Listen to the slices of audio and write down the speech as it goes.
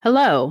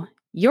Hello,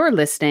 you're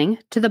listening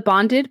to the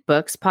Bonded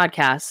Books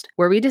podcast,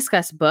 where we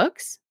discuss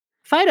books,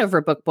 fight over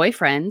book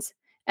boyfriends,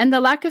 and the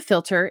lack of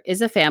filter is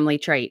a family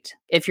trait.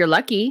 If you're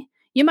lucky,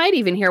 you might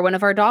even hear one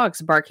of our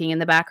dogs barking in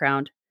the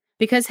background.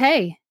 Because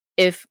hey,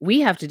 if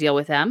we have to deal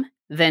with them,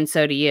 then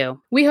so do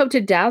you. We hope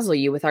to dazzle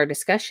you with our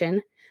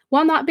discussion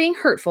while not being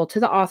hurtful to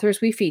the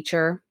authors we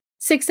feature.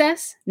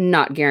 Success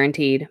not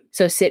guaranteed.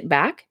 So sit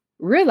back,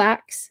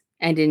 relax,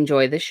 and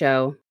enjoy the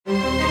show.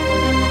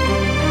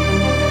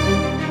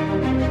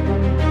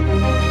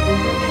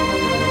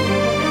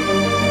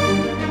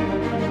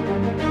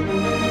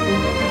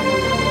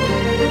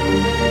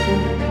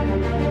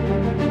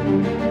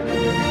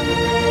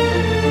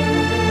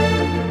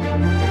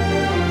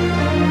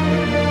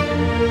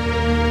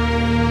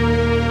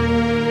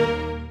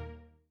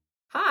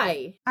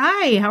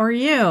 Hi, how are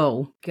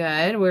you?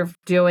 Good. We're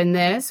doing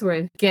this.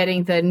 We're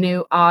getting the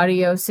new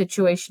audio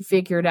situation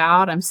figured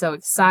out. I'm so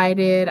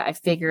excited. I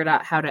figured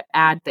out how to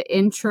add the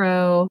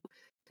intro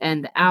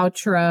and the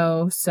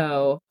outro.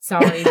 So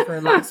sorry for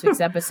last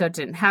week's episode.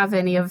 Didn't have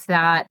any of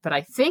that, but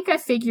I think I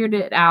figured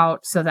it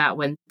out so that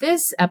when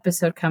this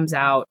episode comes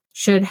out,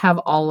 should have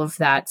all of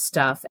that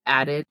stuff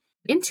added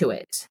into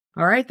it.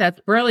 All right,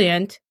 that's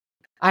brilliant.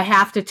 I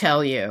have to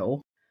tell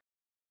you,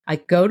 I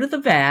go to the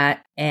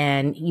vet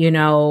and,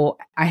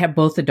 I have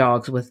both the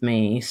dogs with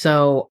me.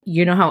 So,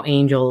 you know how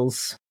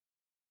Angel's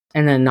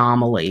an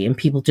anomaly and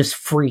people just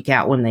freak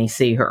out when they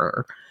see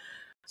her.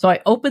 So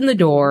I open the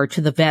door to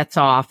the vet's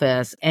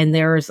office and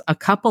there's a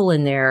couple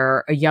in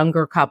there, a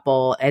younger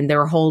couple, and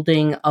they're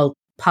holding a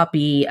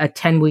puppy, a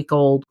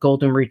 10-week-old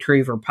golden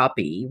retriever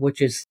puppy,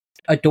 which is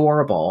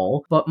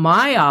adorable. But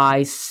my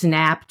eyes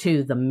snap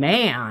to the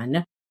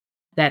man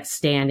that's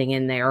standing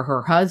in there,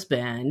 her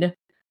husband,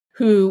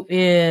 who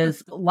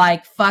is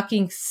like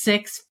fucking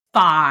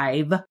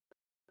 6'5"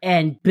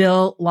 and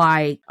built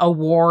like a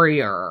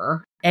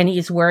warrior. And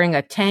he's wearing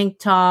a tank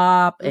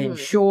top and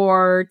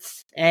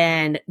shorts.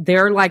 And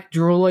they're like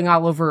drooling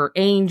all over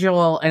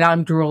Angel. And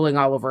I'm drooling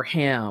all over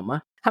him.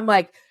 I'm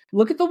like,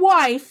 look at the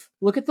wife.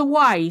 Look at the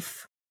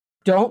wife.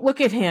 Don't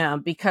look at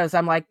him. Because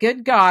I'm like,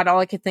 good God, all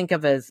I could think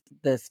of is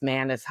this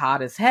man is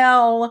hot as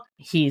hell.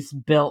 He's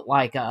built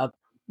like a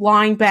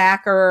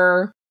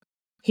linebacker.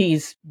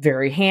 He's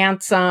very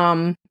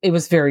handsome. It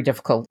was very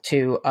difficult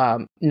to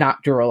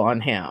not drool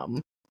on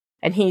him.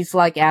 And he's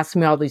like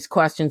asking me all these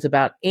questions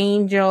about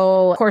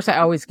Angel. Of course, I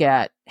always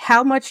get,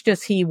 how much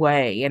does he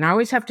weigh? And I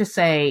always have to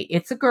say,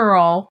 it's a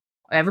girl.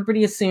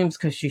 Everybody assumes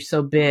because she's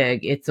so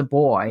big, it's a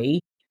boy.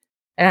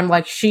 And I'm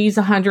like, she's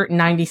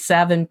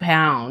 197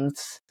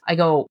 pounds. I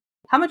go,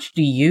 how much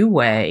do you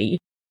weigh?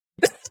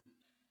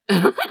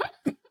 And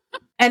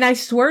I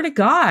swear to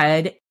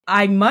God,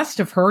 I must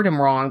have heard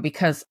him wrong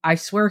because I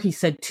swear he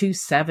said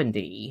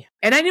 270.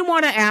 And I didn't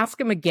want to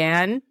ask him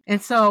again.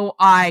 And so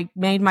I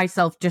made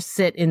myself just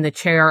sit in the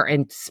chair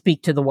and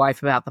speak to the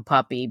wife about the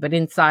puppy. But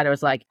inside I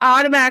was like,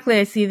 automatically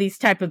I see these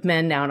type of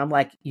men now. And I'm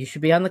like, you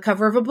should be on the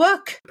cover of a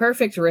book.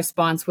 Perfect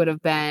response would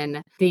have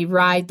been, the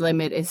ride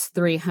limit is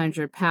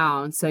 300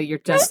 pounds. So you're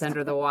just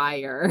under the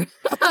wire.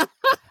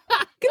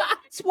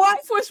 His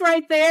wife was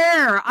right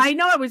there. I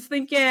know. I was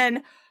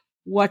thinking,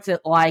 what's it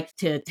like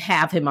to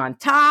have him on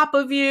top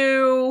of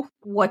you?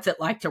 What's it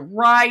like to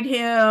ride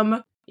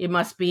him? It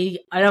must be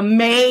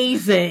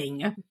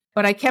amazing.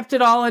 But I kept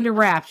it all under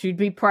wraps. You'd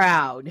be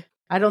proud.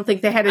 I don't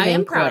think they had an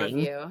inkling. Proud of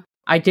you.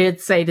 I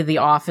did say to the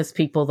office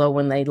people, though,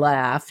 when they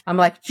left, I'm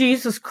like,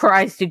 Jesus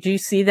Christ, did you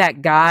see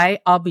that guy?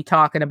 I'll be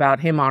talking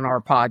about him on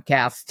our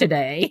podcast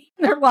today.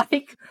 They're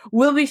like,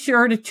 we'll be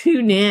sure to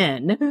tune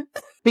in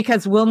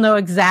because we'll know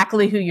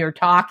exactly who you're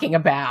talking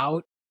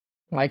about.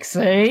 Like,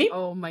 see?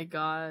 Oh my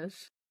gosh.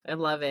 I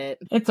love it.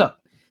 It's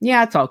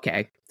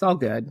okay. It's all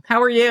good.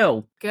 How are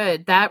you?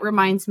 Good. That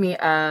reminds me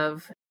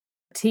of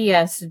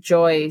T.S.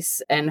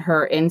 Joyce and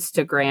her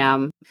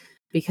Instagram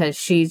because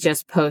she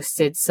just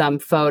posted some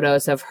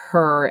photos of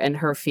her and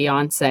her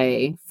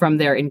fiance from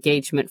their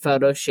engagement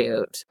photo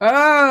shoot.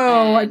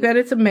 Oh, and I bet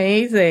it's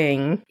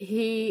amazing.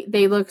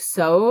 They look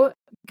so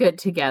good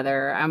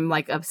together. I'm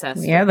like obsessed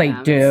with them. Yeah, they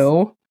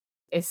do.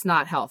 It's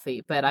not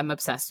healthy, but I'm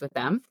obsessed with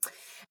them.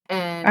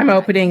 And I'm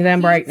opening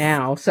them right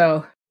now,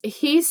 so.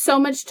 He's so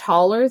much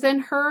taller than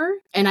her,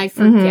 and I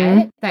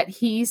forget that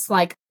he's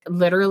like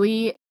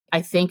literally,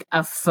 I think,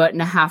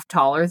 1.5 feet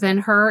taller than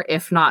her,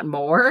 if not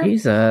more.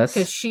 Jesus.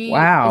 Because she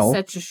is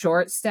such a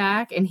short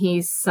stack, and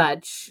he's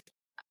such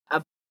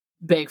a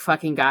big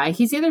fucking guy.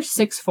 He's either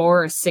 6'4"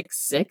 or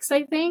 6'6",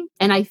 I think.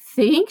 And I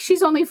think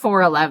she's only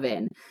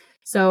 4'11".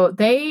 So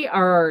they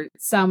are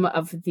some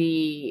of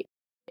the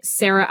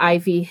Sarah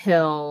Ivy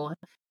Hill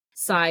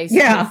size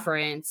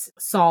difference,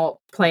 Salt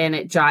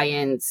Planet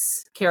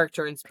Giants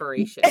character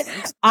inspiration.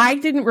 I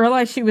didn't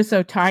realize she was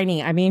so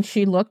tiny. I mean,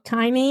 she looked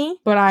tiny,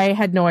 but I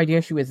had no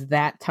idea she was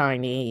that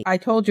tiny. I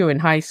told you in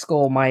high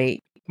school, my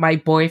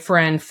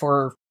boyfriend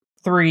for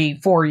 3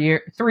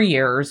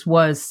 years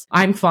was,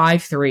 I'm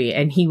 5'3"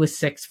 and he was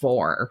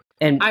 6'4".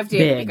 and I've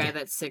dated big. a guy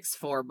that's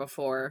 6'4"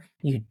 before.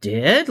 You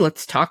did?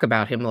 Let's talk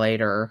about him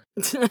later.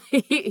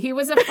 He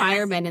was a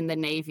fireman in the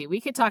Navy.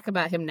 We could talk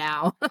about him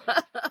now.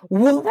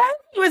 Well,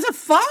 he was a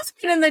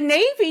fireman in the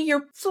Navy.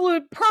 You're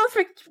absolute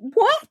perfect.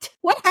 What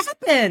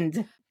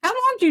happened? How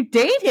long did you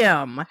date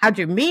him? How'd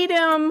you meet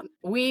him?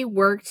 We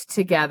worked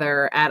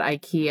together at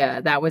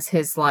IKEA. That was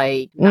his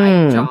night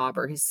job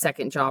or his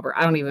second job, or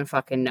I don't even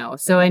fucking know.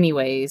 So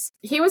anyways,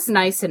 he was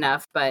nice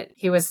enough, but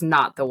he was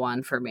not the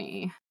one for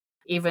me.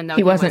 Even though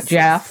he wasn't was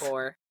Jeff.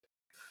 6'4".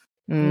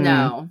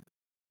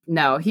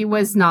 No, he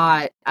was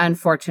not,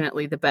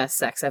 unfortunately, the best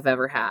sex I've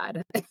ever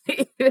had.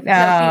 He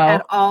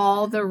had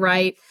all the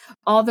right,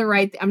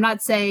 I'm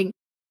not saying,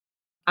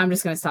 I'm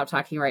just going to stop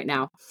talking right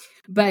now.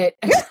 But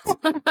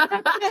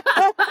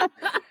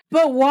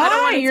but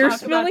why? You're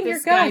spilling your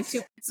guts.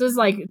 This was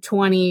like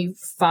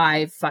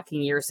 25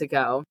 fucking years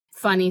ago.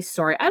 Funny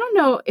story. I don't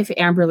know if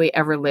Amberly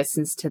ever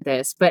listens to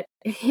this, but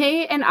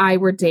he and I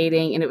were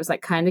dating and it was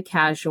like kind of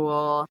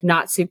casual,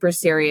 not super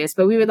serious,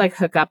 but we would like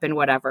hook up and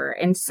whatever.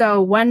 And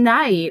so one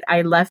night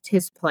I left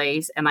his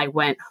place and I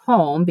went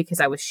home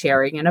because I was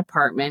sharing an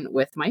apartment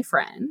with my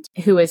friend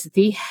who is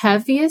the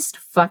heaviest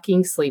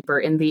fucking sleeper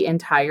in the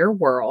entire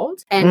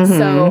world. And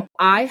so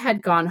I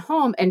had gone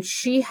home and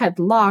she had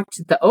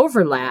locked the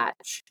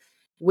overlatch,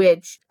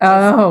 which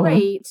is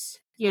great,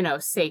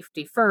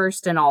 safety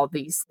first and all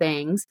these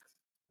things.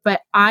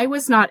 But I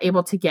was not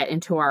able to get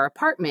into our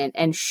apartment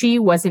and she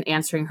wasn't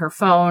answering her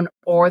phone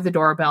or the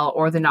doorbell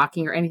or the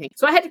knocking or anything.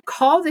 So I had to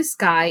call this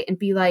guy and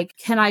be like,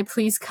 can I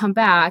please come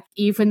back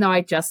even though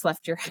I just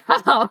left your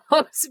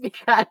house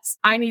because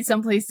I need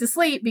someplace to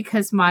sleep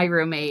because my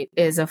roommate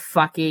is a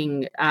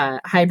fucking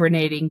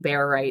hibernating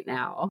bear right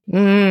now.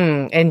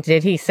 And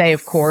did he say,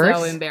 of course?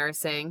 So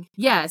embarrassing.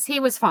 Yes,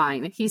 he was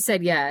fine. He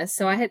said yes.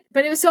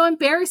 But it was so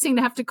embarrassing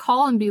to have to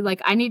call and be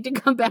like, I need to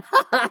come back.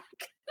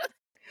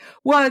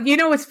 Well,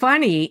 what's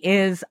funny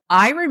is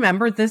I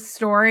remember this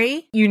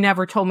story. You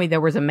never told me there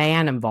was a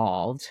man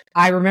involved.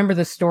 I remember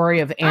the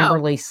story of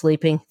Amberly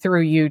sleeping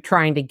through you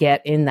trying to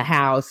get in the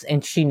house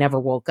and she never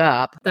woke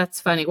up.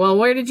 That's funny. Well,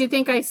 where did you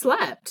think I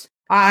slept?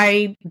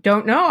 I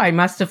don't know. I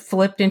must have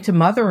flipped into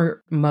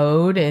mother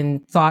mode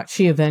and thought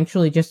she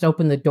eventually just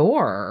opened the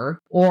door.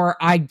 Or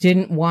I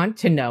didn't want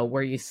to know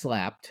where you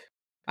slept.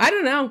 I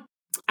don't know.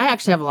 I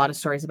actually have a lot of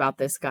stories about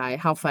this guy.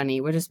 How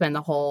funny. We'll just spend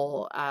the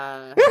whole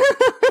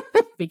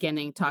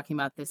beginning talking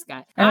about this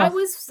guy. I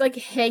was like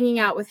hanging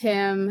out with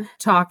him,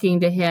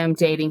 talking to him,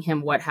 dating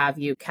him, what have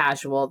you,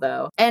 casual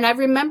though. And I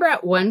remember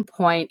at one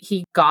point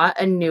he got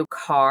a new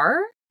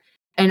car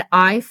and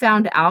I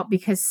found out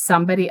because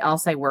somebody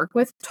else I work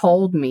with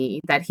told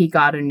me that he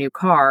got a new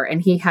car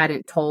and he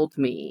hadn't told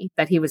me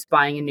that he was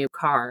buying a new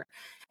car.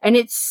 And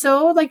it's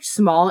so like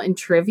small and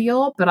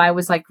trivial, but I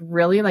was like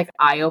really like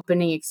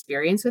eye-opening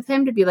experience with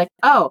him to be like,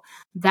 oh,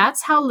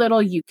 that's how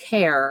little you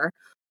care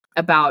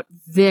about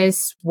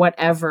this,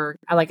 whatever.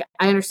 I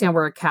understand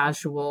we're a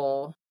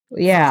casual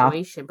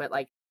situation, but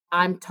like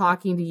I'm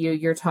talking to you,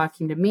 you're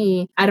talking to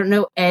me. I don't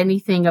know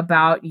anything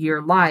about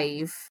your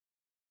life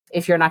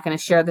if you're not going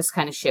to share this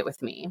kind of shit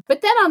with me.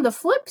 But then on the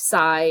flip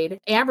side,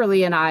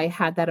 Amberly and I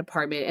had that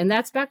apartment, and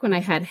that's back when I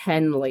had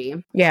Henley.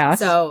 Yeah.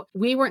 So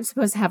we weren't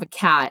supposed to have a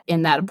cat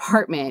in that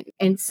apartment.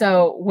 And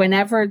so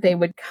whenever they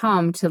would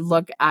come to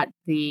look at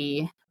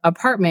the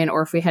apartment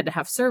or if we had to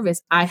have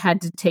service, I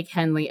had to take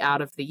Henley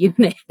out of the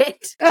unit.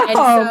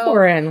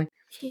 Poor Henley.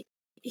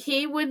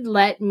 He would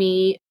let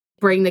me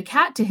bring the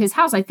cat to his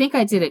house. I think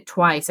I did it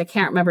twice. I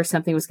can't remember,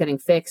 something was getting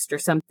fixed or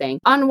something.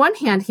 On one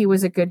hand, he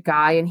was a good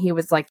guy and he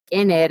was like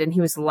in it and he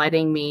was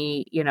letting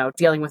me,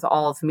 dealing with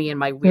all of me and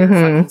my weird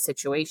fucking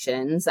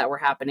situations that were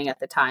happening at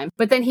the time.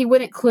 But then he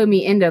wouldn't clue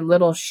me into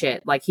little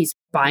shit like he's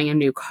buying a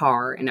new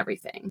car and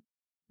everything.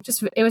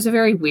 It was a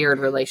very weird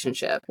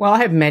relationship. Well,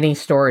 I have many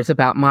stories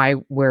about my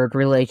weird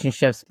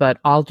relationships, but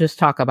I'll just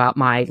talk about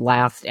my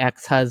last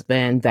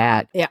ex-husband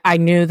that I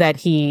knew that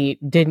he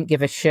didn't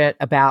give a shit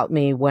about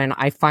me when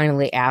I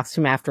finally asked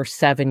him after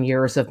 7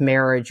 years of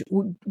marriage,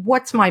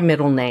 what's my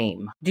middle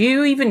name? Do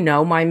you even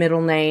know my middle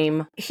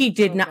name? He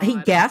did not. God. He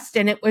guessed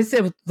and it was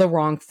the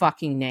wrong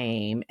fucking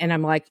name. And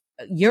I'm like,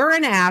 you're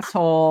an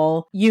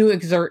asshole. You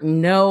exert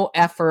no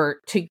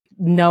effort to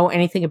know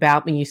anything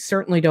about me. You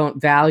certainly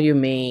don't value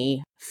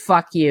me.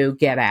 Fuck you.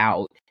 Get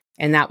out.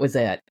 And that was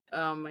it.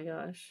 Oh my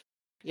gosh.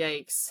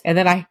 Yikes. And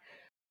then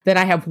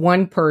I have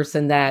one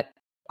person that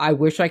I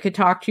wish I could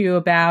talk to you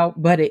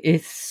about, but it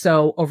is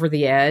so over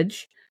the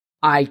edge.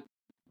 I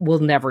will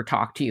never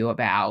talk to you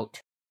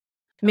about.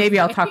 Maybe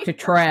I'll talk to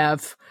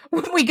Trev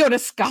when we go to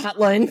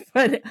Scotland,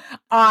 but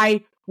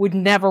I would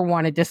never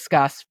want to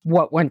discuss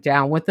what went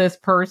down with this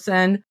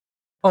person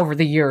over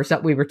the years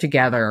that we were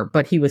together,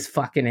 but he was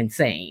fucking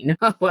insane.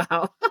 Oh,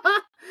 wow.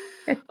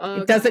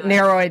 It doesn't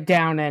narrow it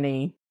down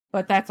any,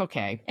 but that's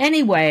okay.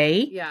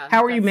 Anyway,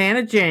 how are you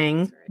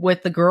managing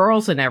with the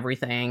girls and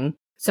everything?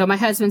 So my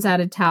husband's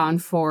out of town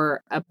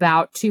for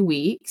about 2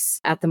 weeks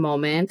at the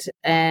moment,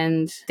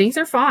 and things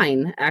are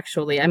fine,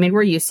 actually. I mean,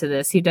 we're used to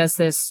this. He does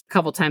this a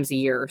couple times a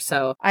year,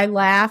 so. I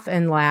laugh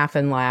and laugh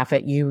and laugh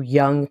at you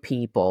young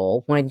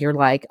people when you're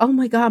like, oh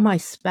my God, my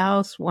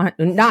spouse,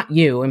 not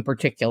you in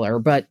particular,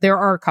 but there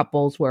are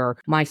couples where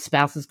my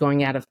spouse is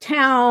going out of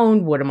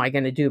town. What am I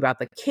going to do about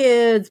the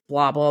kids?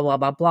 Blah, blah, blah,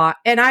 blah, blah.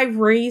 And I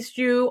raised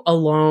you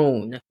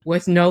alone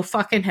with no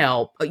fucking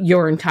help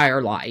your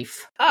entire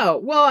life.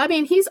 Oh, well, I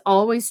mean, he's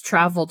always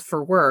traveled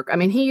for work. I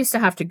mean, he used to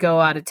have to go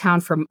out of town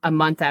for a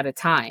month at a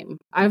time.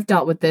 I've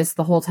dealt with this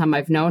the whole time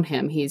I've known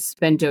him. He's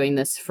been doing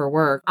this for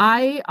work.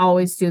 I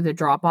always do the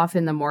drop off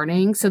in the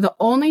morning. So the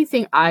only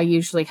thing I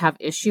usually have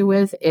issue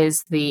with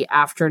is the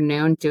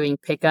afternoon doing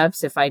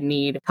pickups if I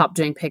need help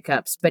doing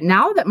pickups. But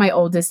now that my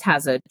oldest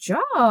has a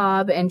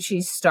job and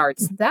she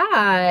starts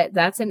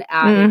that's an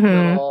added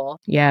little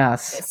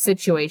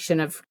situation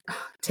of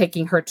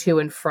taking her to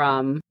and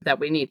from that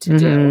we need to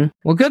do.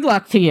 Well, good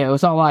luck to you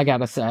is all I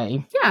gotta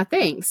say. Yeah,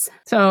 thanks.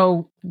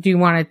 So, do you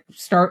want to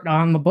start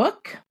on the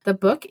book? The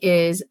book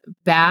is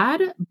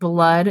Bad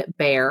Blood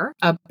Bear,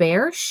 a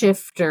bear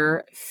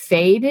shifter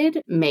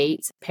fated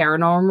mates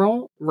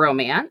paranormal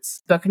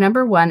romance. Book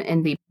number 1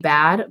 in the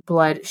Bad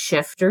Blood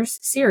Shifters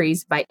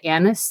series by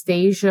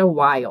Anastasia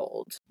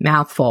Wilde.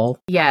 Mouthful.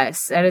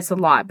 Yes, that is a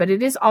lot, but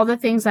it is all the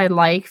things I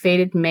like.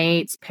 Fated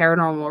mates,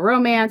 paranormal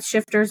romance,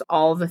 shifters,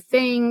 all the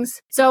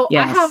things. So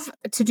yes. I have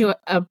to do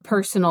a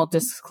personal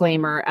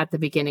disclaimer at the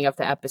beginning of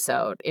the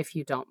episode, if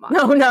you don't mind.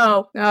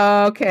 No.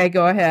 Okay,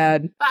 go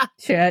ahead.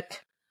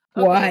 Shit.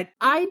 Okay. What?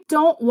 I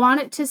don't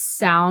want it to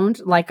sound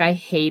like I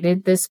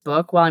hated this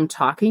book while I'm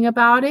talking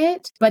about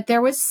it, but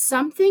there was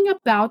something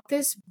about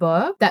this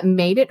book that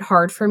made it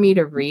hard for me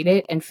to read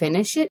it and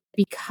finish it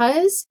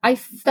because I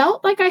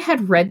felt like I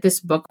had read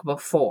this book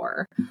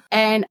before.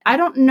 And I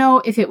don't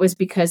know if it was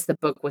because the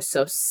book was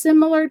so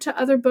similar to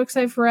other books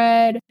I've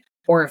read,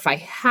 or if I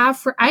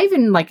have, I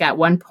even at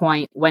one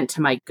point went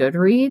to my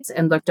Goodreads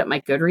and looked at my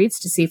Goodreads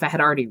to see if I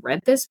had already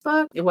read this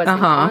book. It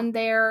wasn't on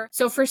there.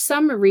 So for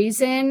some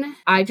reason,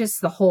 I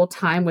just the whole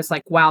time was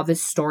like, wow,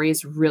 this story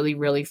is really,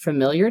 really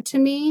familiar to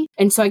me.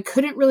 And so I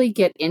couldn't really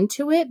get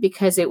into it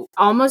because it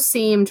almost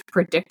seemed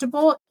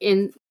predictable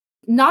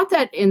not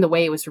that in the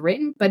way it was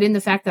written, but in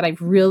the fact that I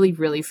really,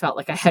 really felt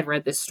like I had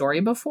read this story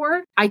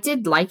before. I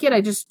did like it.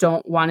 I just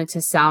don't want it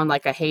to sound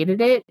like I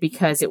hated it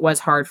because it was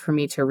hard for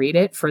me to read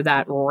it for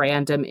that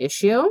random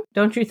issue.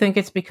 Don't you think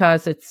it's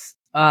because it's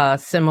a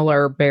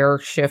similar bear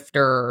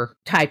shifter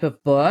type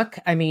of book?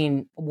 I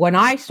mean, when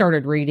I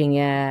started reading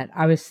it,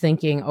 I was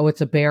thinking, oh, it's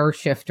a bear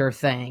shifter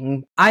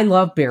thing. I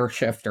love bear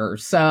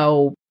shifters,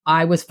 so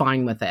I was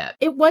fine with it.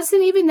 It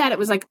wasn't even that it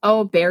was like,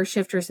 oh, bear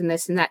shifters and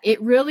this and that. It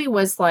really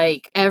was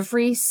like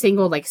every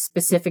single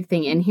specific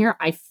thing in here.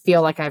 I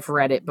feel like I've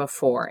read it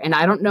before. And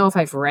I don't know if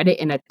I've read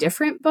it in a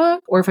different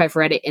book or if I've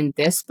read it in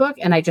this book.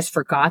 And I just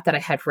forgot that I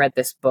had read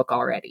this book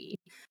already.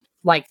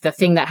 Like the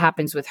thing that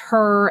happens with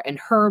her and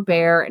her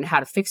bear and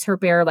how to fix her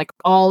bear,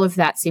 all of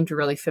that seemed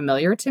really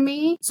familiar to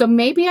me. So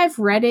maybe I've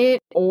read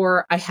it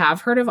or I have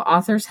heard of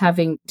authors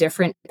having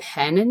different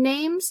pen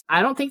names.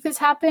 I don't think this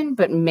happened,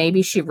 but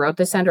maybe she wrote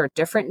this under a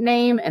different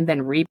name and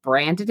then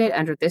rebranded it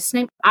under this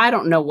name. I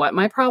don't know what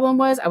my problem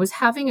was. I was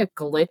having a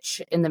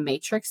glitch in the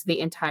Matrix the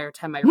entire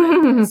time I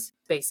read this.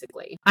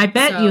 Basically. I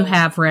bet you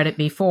have read it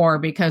before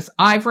because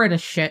I've read a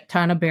shit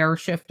ton of bear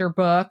shifter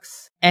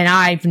books and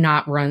I've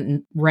not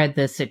read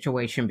this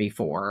situation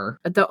before.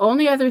 The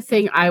only other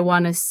thing I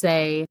want to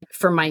say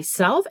for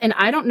myself, and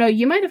I don't know,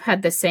 you might have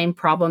had the same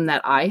problem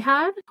that I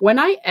had. When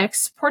I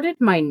exported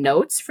my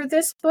notes for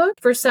this book,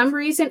 for some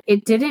reason,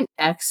 it didn't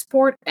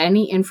export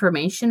any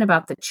information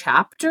about the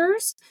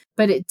chapters,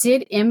 but it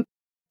did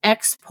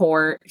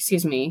export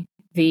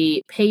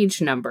the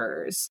page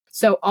numbers.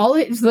 So all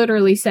it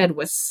literally said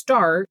was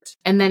start,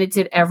 and then it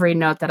did every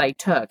note that I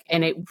took,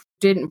 and it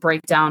didn't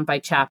break down by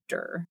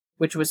chapter,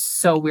 which was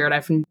so weird.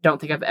 I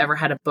don't think I've ever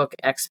had a book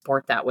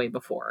export that way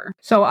before.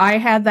 So I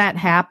had that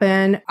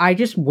happen. I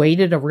just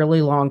waited a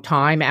really long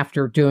time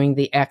after doing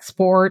the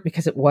export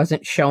because it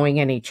wasn't showing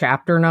any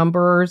chapter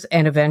numbers,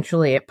 and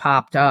eventually it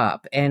popped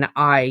up. And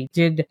I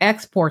did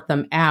export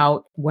them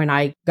out. When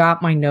I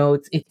got my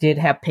notes, it did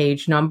have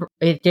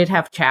it did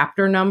have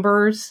chapter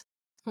numbers.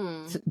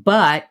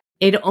 But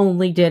it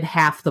only did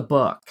half the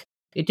book.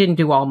 It didn't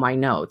do all my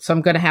notes. So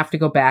I'm going to have to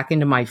go back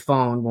into my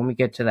phone when we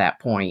get to that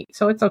point.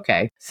 So it's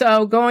okay.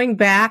 So going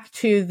back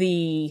to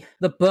the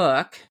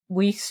book,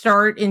 we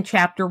start in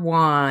chapter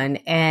 1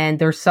 and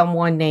there's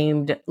someone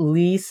named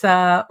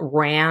Lisa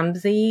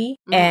Ramsey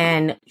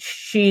and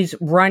she's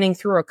running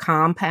through a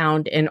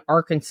compound in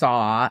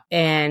Arkansas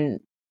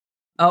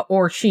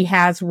or she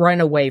has run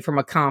away from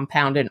a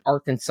compound in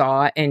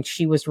Arkansas, and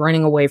she was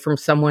running away from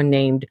someone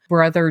named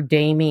Brother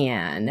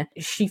Damien.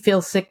 She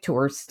feels sick to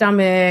her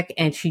stomach,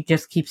 and she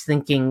just keeps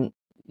thinking,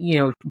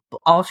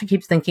 all she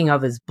keeps thinking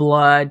of is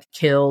blood,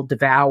 kill,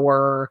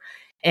 devour.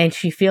 and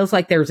she feels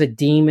like there's a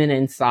demon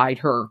inside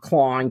her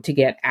clawing to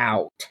get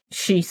out.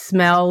 She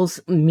smells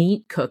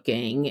meat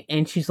cooking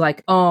and she's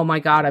like, oh my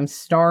God, I'm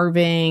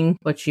starving,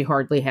 but she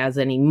hardly has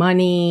any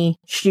money.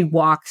 She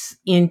walks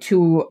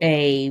into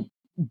a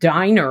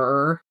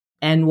diner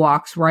and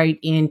walks right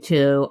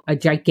into a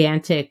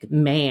gigantic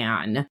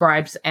man,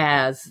 describes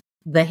as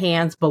the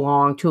hands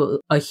belong to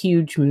a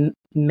huge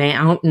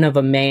mountain of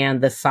a man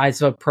the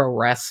size of a pro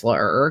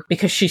wrestler,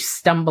 because she's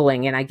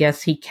stumbling and I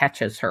guess he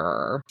catches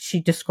her. She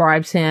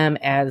describes him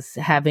as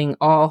having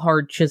all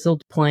hard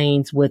chiseled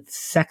planes with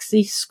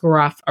sexy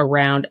scruff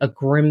around a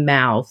grim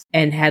mouth,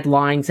 and had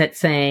lines that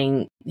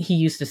saying he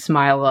used to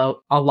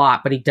smile a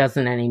lot, but he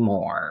doesn't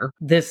anymore.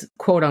 This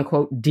quote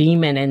unquote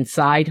demon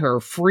inside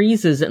her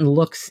freezes and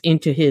looks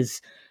into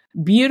his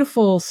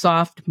beautiful,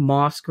 soft,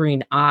 moss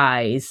green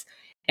eyes,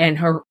 and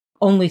her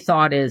only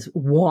thought is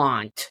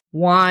want,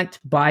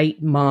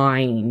 bite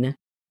mine.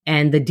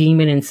 And the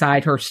demon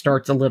inside her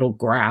starts a little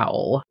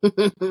growl.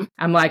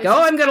 I'm like,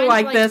 oh, I'm going to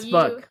like this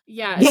book.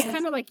 Yeah, it's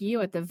kind of like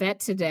you at the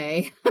vet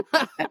today.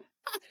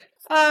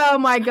 Oh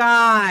my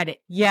God.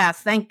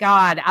 Yes, thank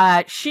God.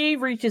 She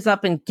reaches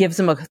up and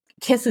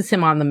kisses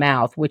him on the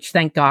mouth, which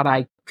thank God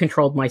I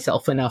controlled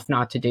myself enough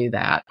not to do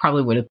that.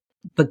 Probably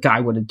the guy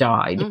would have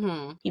died.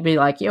 Mm-hmm. He'd be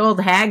like, you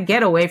old hag,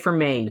 get away from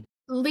me.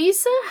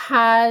 Lisa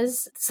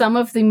has some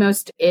of the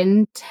most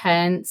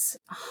intense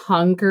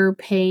hunger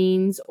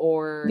pains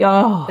or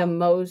the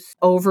most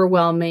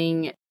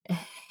overwhelming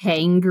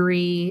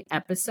hangry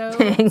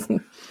episodes.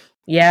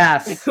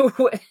 Yes.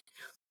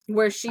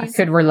 Where she's I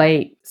could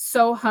relate.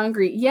 So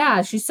hungry.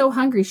 Yeah, she's so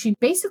hungry. She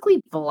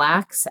basically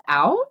blacks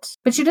out,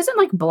 but she doesn't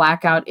like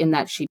black out in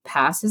that she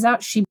passes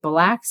out. She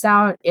blacks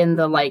out in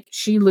the like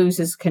she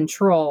loses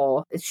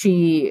control.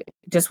 She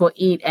just will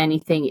eat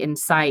anything in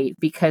sight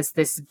because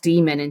this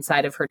demon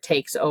inside of her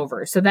takes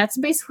over. So that's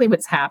basically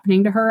what's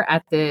happening to her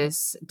at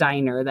this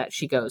diner that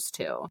she goes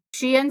to.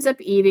 She ends up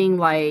eating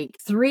like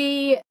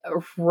 3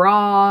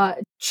 raw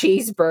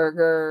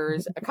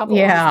cheeseburgers, a couple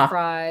of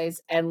fries,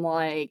 and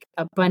like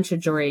a bunch of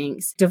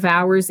drinks,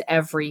 devours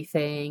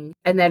everything.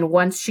 And then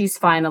once she's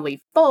finally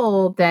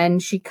full, then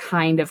she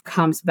kind of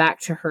comes back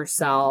to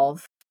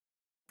herself.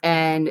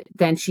 And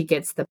then she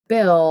gets the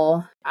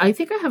bill. I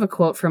think I have a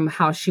quote from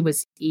how she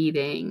was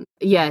eating.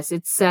 Yes,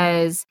 it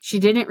says, she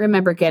didn't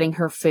remember getting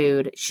her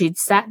food. She'd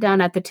sat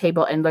down at the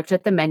table and looked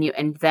at the menu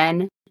and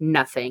then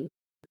nothing.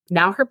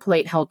 Now her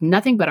plate held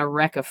nothing but a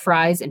wreck of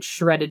fries and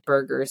shredded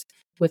burgers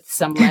with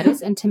some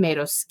lettuce and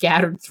tomatoes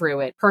scattered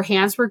through it. Her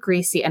hands were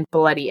greasy and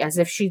bloody as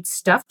if she'd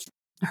stuffed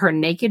her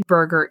naked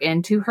burger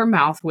into her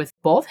mouth with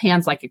both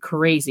hands like a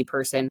crazy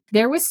person.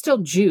 There was still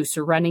juice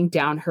running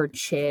down her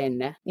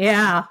chin.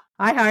 Yeah.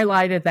 I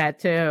highlighted that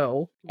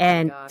too.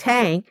 And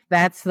Tank,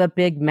 that's the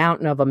big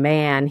mountain of a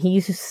man.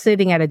 He's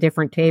sitting at a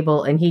different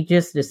table and he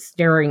just is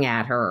staring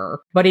at her.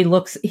 But he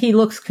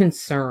looks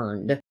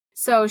concerned.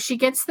 So she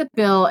gets the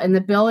bill and the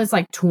bill is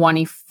like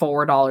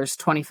 $24,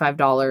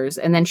 $25.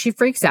 And then she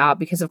freaks out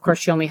because of course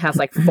she only has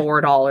like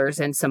 $4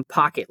 and some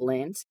pocket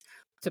lint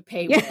to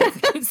pay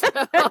with.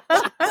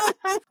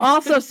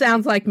 Also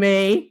sounds like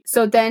me.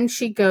 So then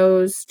she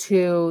goes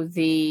to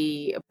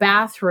the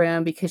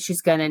bathroom because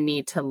she's going to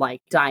need to like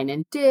dine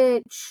and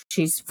ditch.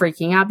 She's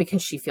freaking out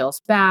because she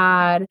feels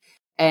bad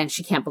and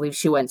she can't believe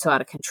she went so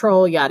out of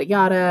control, yada,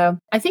 yada.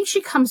 I think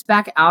she comes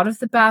back out of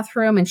the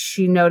bathroom and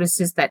she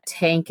notices that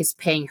Tank is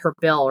paying her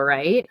bill,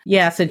 right?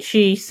 Yes, and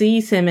she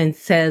sees him and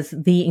says,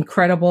 the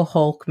Incredible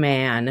Hulk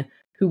man,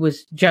 who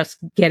was just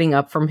getting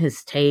up from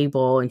his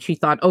table, and she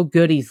thought, oh,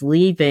 good, he's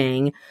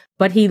leaving.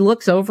 But he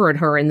looks over at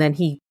her, and then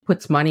he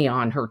puts money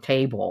on her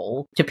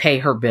table to pay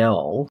her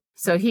bill.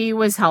 So he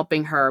was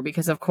helping her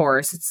because, of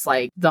course, it's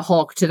like the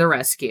Hulk to the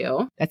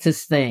rescue. That's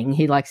his thing.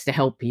 He likes to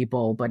help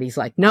people, but he's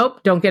like,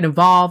 nope, don't get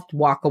involved,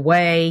 walk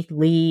away,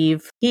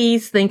 leave.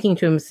 He's thinking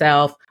to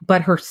himself,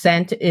 but her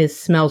scent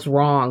smells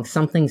wrong.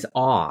 Something's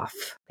off.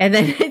 And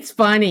then it's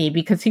funny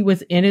because he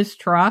was in his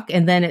truck,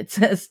 and then it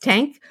says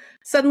Tank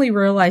suddenly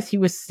realized he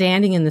was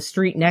standing in the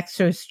street next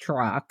to his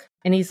truck.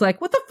 And he's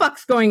like, what the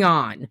fuck's going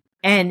on?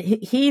 And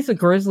he's a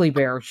grizzly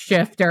bear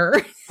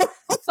shifter.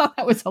 I thought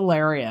that was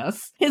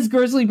hilarious. His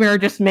grizzly bear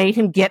just made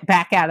him get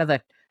back out of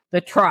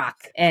the truck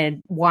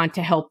and want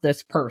to help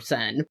this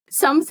person.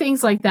 Some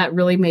things like that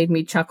really made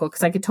me chuckle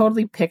because I could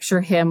totally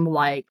picture him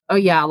like, oh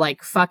yeah,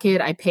 like, fuck it.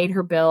 I paid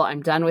her bill.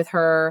 I'm done with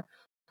her.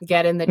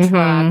 Get in the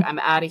truck. I'm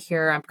out of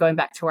here. I'm going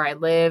back to where I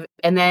live.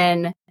 And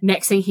then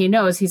next thing he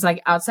knows, he's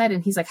like outside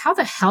and he's like, how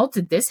the hell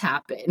did this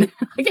happen?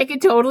 Like I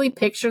could totally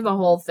picture the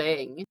whole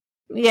thing.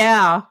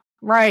 Yeah,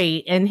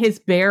 right. And his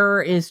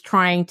bear is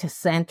trying to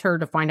scent her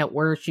to find out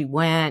where she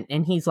went.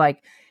 And he's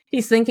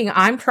thinking,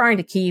 I'm trying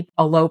to keep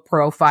a low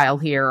profile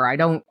here. I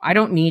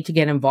don't need to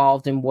get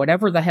involved in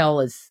whatever the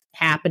hell is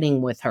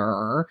happening with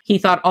her. He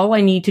thought all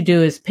I need to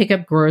do is pick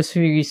up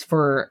groceries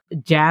for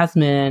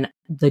Jasmine,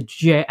 the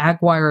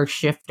Jaguar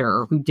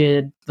shifter who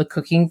did the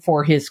cooking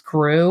for his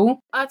crew.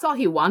 That's all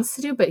he wants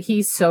to do, but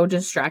he's so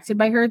distracted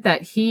by her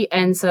that he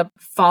ends up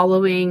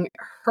following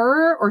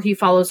her, or he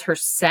follows her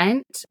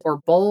scent, or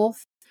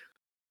both,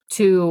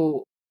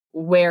 to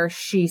where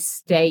she's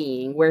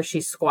staying, where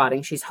she's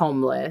squatting. She's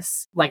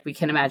homeless. Like we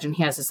can imagine,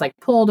 he has this like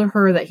pull to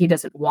her that he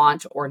doesn't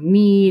want or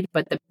need,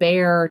 but the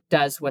bear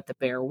does what the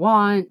bear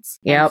wants.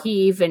 Yep. And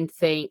he even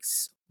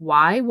thinks,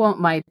 why won't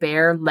my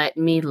bear let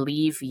me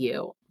leave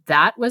you?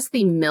 That was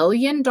the $1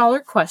 million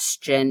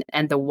question,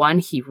 and the one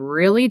he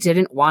really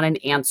didn't want an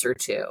answer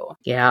to.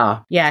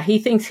 Yeah. Yeah, he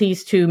thinks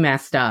he's too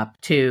messed up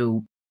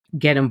to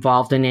get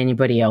involved in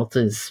anybody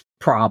else's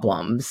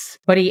problems.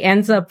 But he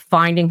ends up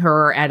finding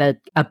her at an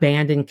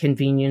abandoned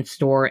convenience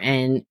store,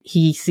 and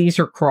he sees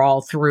her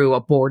crawl through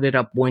a boarded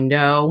up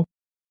window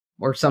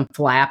or some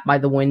flap by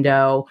the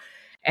window,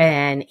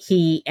 and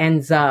he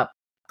ends up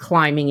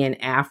climbing in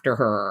after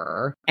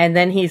her. And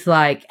then he's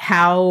like,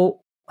 how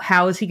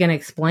is he going to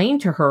explain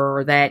to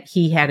her that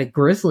he had a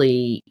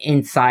grizzly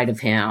inside of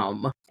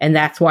him? And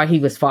that's why he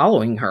was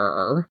following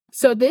her.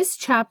 So this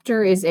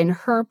chapter is in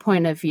her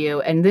point of view.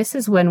 And this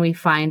is when we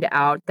find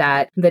out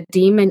that the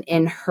demon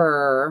in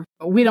her,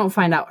 we don't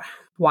find out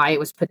why it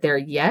was put there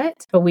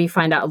yet, but we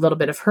find out a little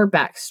bit of her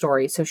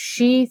backstory. So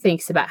she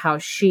thinks about how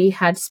she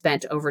had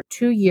spent over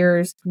 2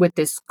 years with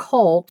this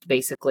cult,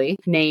 basically,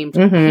 named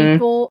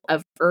People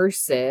of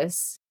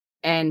Ursus.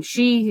 And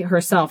she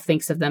herself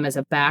thinks of them as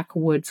a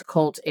backwoods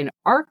cult in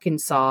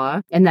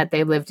Arkansas, and that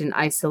they lived in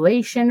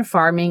isolation,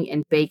 farming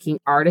and baking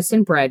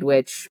artisan bread,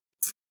 which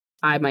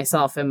I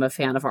myself am a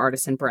fan of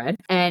artisan bread,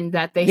 and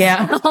that they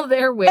sell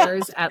their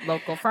wares at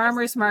local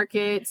farmers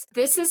markets.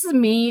 This is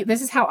me.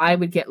 This is how I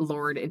would get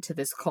lured into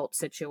this cult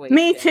situation.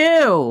 Me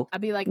too. I'd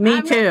be like,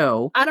 me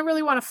too. I don't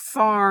really want to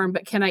farm,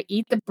 but can I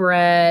eat the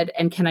bread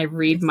and can I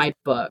read my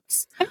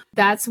books?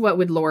 That's what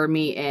would lure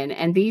me in.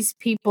 And these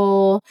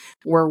people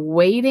were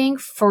waiting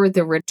for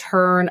the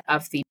return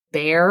of the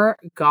bear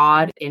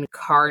god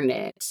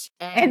incarnate.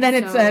 And then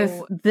it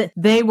says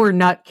they were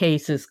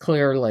nutcases,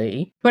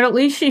 clearly. But at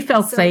least she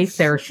felt safe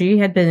there. She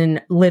had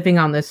been living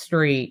on the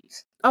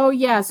streets. Oh,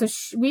 yeah. So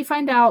we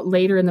find out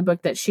later in the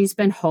book that she's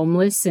been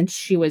homeless since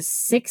she was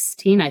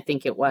 16, I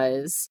think it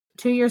was.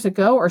 2 years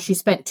ago, or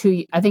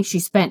I think she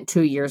spent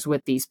 2 years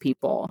with these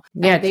people.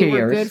 Yeah, and 2 years.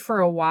 They were good for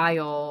a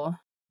while.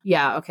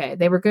 Yeah, okay.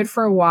 They were good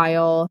for a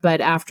while,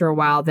 but after a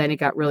while, then it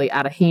got really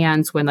out of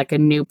hands when like a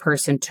new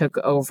person took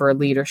over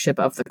leadership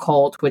of the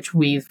cult, which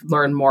we've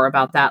learned more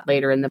about that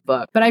later in the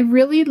book. But I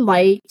really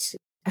liked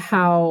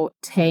how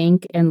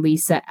Tank and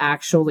Lisa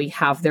actually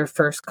have their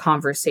first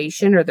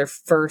conversation or their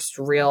first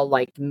real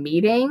like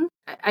meeting.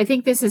 I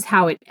think this is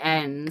how it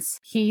ends.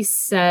 He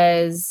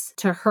says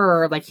to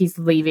her, like he's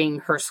leaving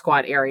her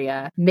squat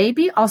area,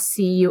 maybe I'll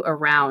see you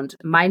around.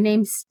 My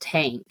name's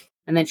Tank.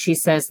 And then she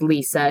says,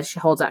 Lisa, she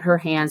holds out her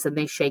hands and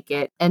they shake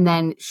it. And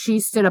then she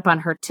stood up on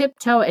her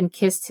tiptoe and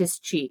kissed his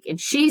cheek. And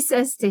she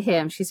says to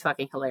him, she's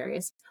fucking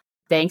hilarious.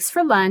 Thanks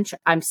for lunch.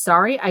 I'm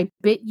sorry I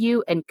bit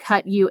you and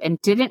cut you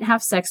and didn't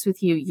have sex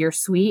with you. You're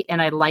sweet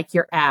and I like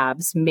your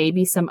abs.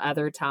 Maybe some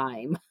other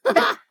time.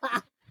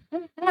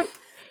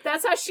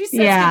 That's how she says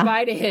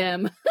goodbye to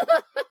him.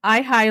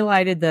 I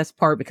highlighted this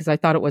part because I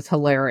thought it was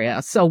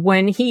hilarious. So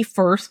when he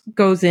first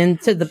goes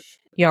into the...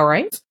 You all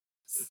right?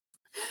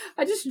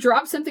 I just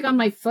dropped something on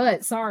my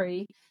foot.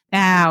 Sorry.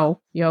 Ow.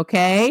 You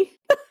okay?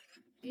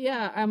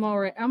 Yeah, I'm all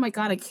right. Oh my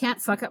God, I can't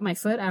fuck up my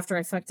foot after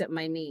I fucked up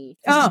my knee.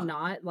 Oh.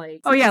 Not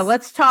like. Oh yeah,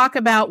 let's talk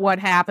about what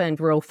happened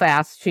real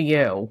fast to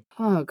you.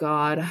 Oh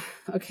God.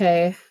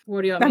 Okay.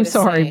 What do you want me I'm to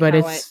sorry, say? but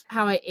it's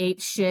how I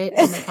ate shit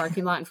in the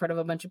parking lot in front of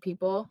a bunch of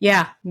people.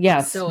 Yeah.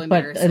 Yes. So but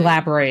embarrassing.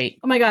 Elaborate.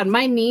 Oh my God,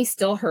 my knee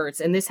still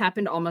hurts, and this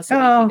happened almost a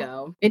week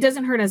ago. It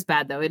doesn't hurt as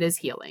bad though. It is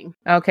healing.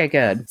 Okay,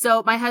 good.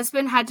 So my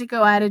husband had to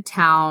go out of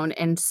town,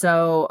 and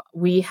so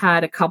we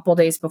had a couple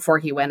days before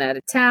he went out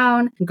of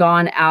town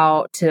gone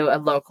out to a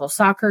local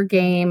soccer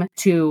game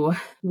to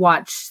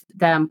watch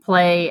them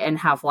play and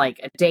have like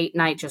a date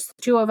night, just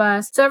the two of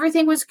us. So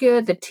everything was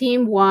good. The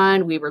team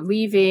won. We were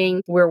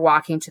leaving. We're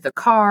walking to the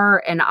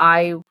car, and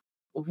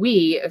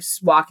we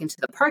walk into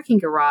the parking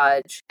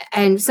garage,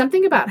 and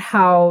something about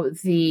how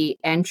the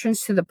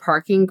entrance to the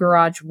parking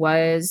garage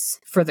was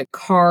for the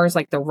cars,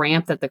 like the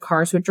ramp that the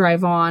cars would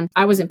drive on.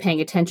 I wasn't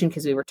paying attention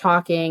because we were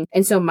talking.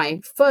 And so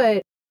my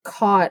foot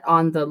caught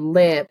on the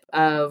lip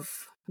of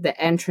the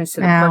entrance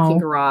to the parking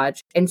garage.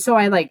 And so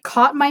I like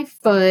caught my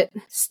foot,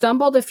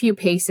 stumbled a few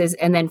paces,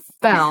 and then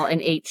fell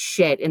and ate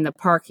shit in the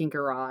parking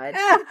garage.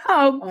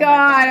 Oh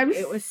God.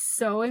 It was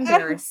so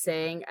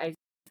embarrassing. I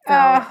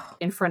fell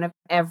in front of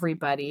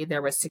everybody.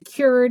 There was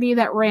security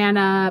that ran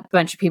up, a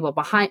bunch of people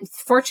behind.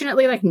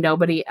 Fortunately, like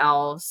nobody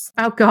else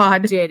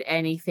did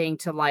anything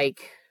to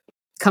like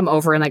come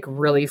over and like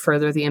really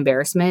further the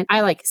embarrassment.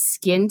 I like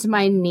skinned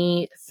my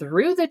knee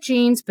through the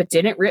jeans, but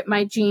didn't rip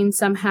my jeans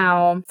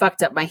somehow.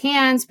 Fucked up my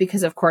hands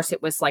because of course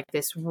it was like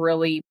this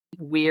really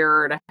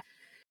weird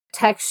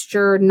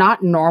texture,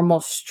 not normal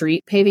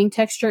street paving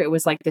texture. It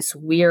was like this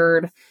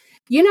weird,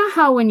 you know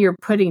how when you're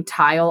putting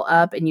tile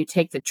up and you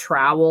take the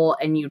trowel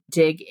and you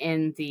dig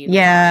in the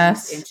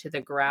lines into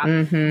the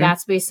ground? Mm-hmm.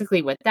 That's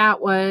basically what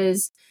that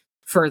was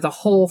for the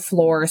whole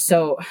floor.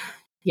 So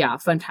Yeah,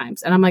 fun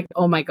times. And I'm like,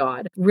 oh my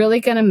God, really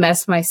gonna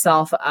mess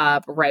myself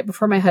up right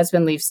before my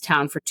husband leaves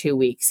town for 2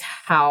 weeks.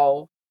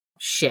 How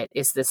shit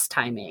is this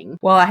timing?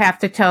 Well, I have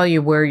to tell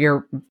you where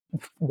your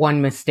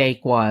one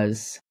mistake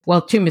was.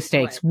 Well, two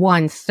mistakes. What?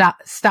 One,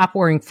 stop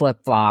wearing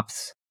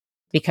flip-flops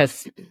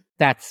because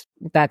that's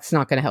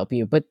not going to help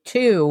you. But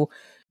two,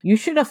 you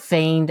should have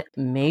feigned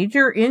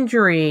major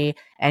injury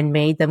and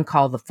made them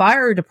call the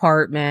fire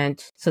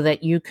department so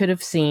that you could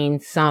have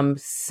seen some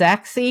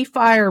sexy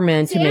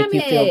firemen to make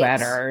you feel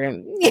better.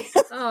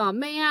 Oh,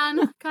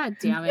 man. God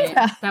damn it.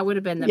 Yeah. That would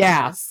have been the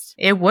best.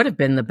 It would have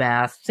been the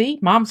best. See,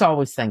 mom's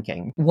always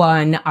thinking.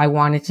 One, I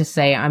wanted to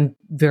say I'm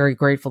very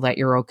grateful that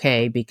you're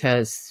okay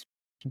because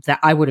that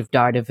I would have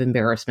died of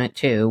embarrassment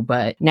too.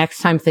 But next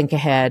time, think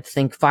ahead.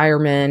 Think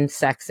fireman,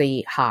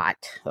 sexy, hot.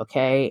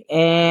 Okay.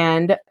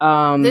 And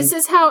this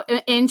is how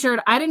injured.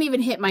 I didn't even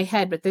hit my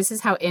head, but this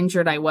is how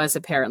injured I was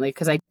apparently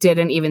because I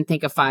didn't even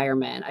think of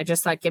firemen. I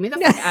just thought, get me the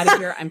fuck out of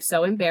here. I'm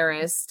so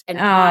embarrassed, and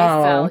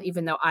I fell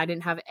even though I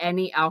didn't have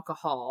any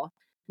alcohol.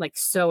 Like,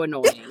 so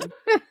annoying.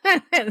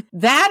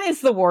 That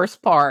is the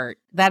worst part.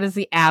 That is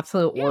the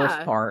absolute worst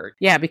part.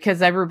 Yeah,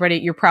 because everybody,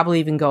 you're probably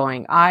even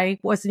going, I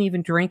wasn't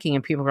even drinking.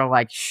 And people are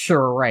like,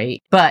 sure,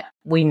 right. But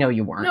we know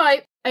you weren't. No,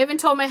 I even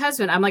told my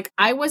husband, I'm like,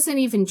 I wasn't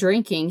even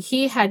drinking.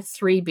 He had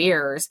 3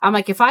 beers. I'm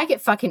like, if I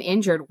get fucking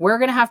injured, we're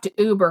going to have to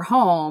Uber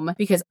home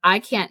because I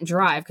can't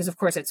drive. Because, of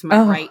course, it's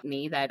my right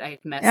knee that I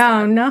messed up.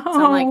 Oh, no.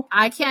 So I'm like,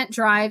 I can't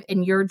drive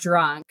and you're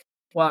drunk.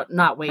 Well,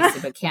 not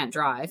wasted, but can't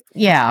drive.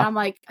 Yeah. And I'm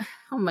like,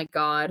 oh my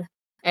God.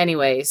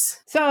 Anyways.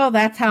 So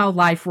that's how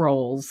life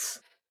rolls.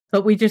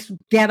 But we just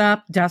get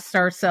up, dust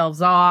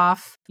ourselves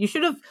off. You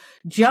should have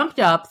jumped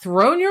up,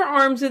 thrown your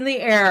arms in the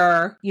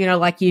air, you know,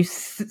 like you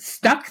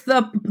stuck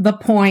the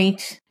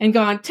point and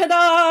gone,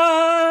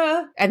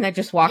 ta-da! And then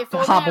just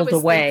hobbled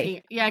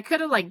away. Thinking, I could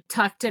have like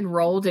tucked and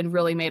rolled and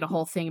really made a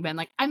whole thing and been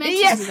like, I meant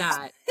to do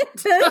that.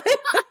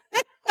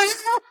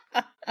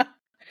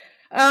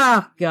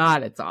 Oh,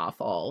 God, it's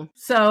awful.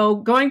 So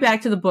going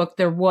back to the book,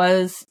 there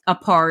was a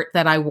part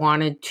that I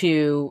wanted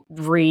to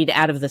read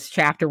out of this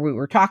chapter we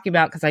were talking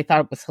about because I thought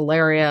it was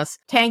hilarious.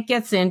 Tank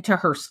gets into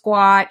her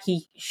squat.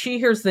 She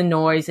hears the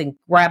noise and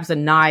grabs a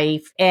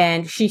knife,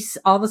 and she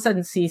all of a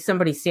sudden sees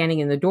somebody standing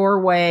in the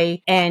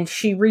doorway, and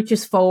she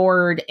reaches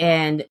forward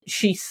and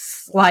she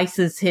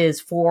slices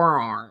his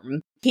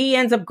forearm. He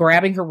ends up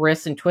grabbing her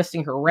wrist and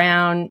twisting her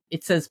around.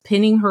 It says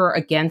pinning her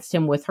against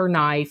him with her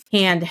knife,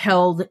 hand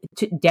held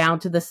down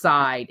to the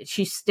side.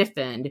 She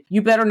stiffened.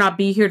 You better not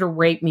be here to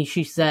rape me,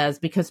 she says,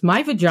 because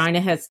my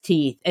vagina has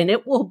teeth and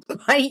it will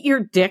bite your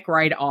dick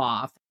right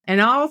off. And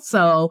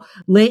also,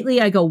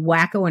 lately I go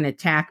wacko and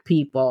attack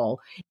people.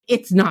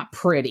 It's not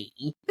pretty.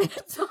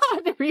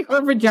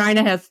 Your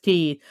vagina has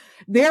teeth.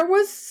 There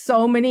was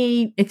so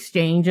many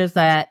exchanges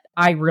that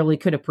I really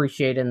could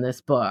appreciate in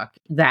this book,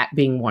 that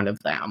being one of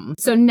them.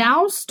 So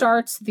now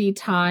starts the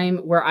time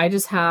where I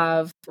just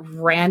have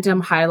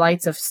random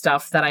highlights of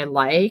stuff that I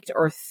liked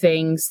or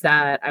things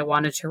that I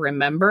wanted to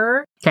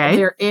remember. Okay.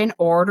 They're in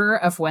order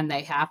of when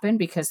they happen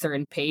because they're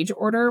in page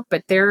order,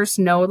 but there's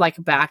no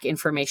like back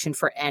information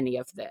for any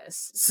of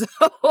this.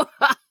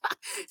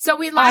 So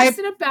we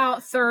lasted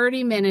about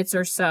 30 minutes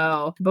or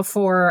so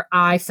before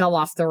I fell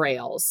off the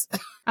rails.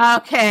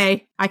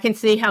 Okay. I can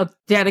see how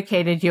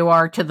dedicated you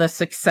are to the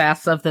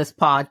success of this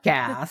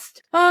podcast.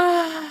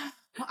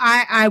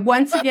 I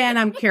once again,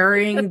 I'm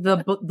carrying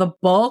the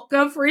bulk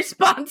of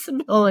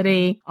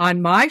responsibility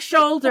on my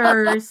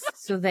shoulders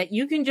so that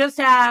you can just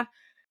have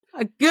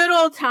a good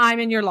old time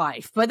in your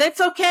life. But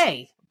it's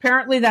okay.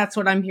 Apparently that's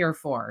what I'm here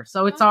for.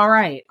 So it's all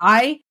right.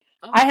 I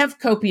have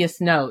copious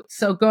notes.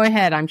 So go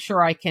ahead. I'm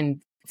sure I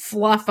can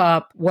fluff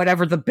up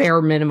whatever the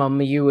bare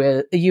minimum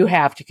you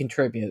have to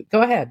contribute.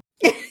 Go ahead.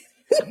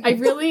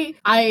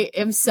 I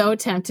am so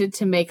tempted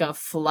to make a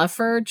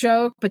fluffer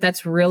joke, but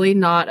that's really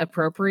not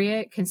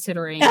appropriate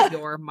considering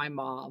you're my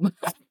mom.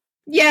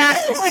 Yeah.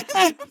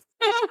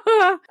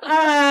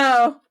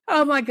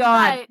 Oh my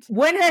God.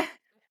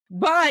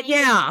 But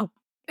yeah.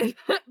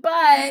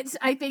 But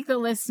I think the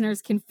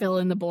listeners can fill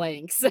in the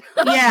blanks.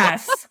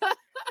 Yes.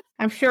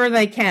 I'm sure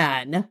they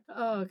can.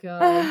 Oh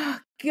God. Oh,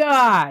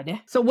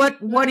 God. So what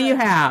do you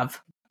have?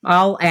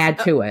 I'll add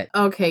to it.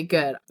 Okay,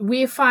 good.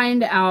 We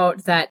find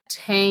out that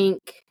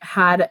Tank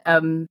had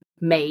a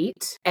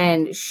mate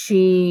and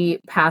she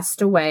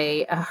passed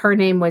away. Her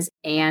name was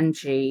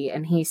Angie,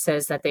 and he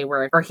says that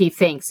he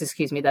thinks,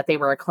 that they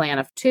were a clan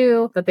of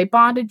 2, that they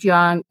bonded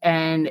young,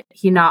 and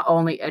he not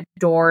only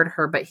adored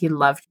her, but he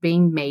loved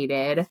being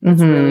mated.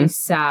 It's really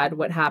sad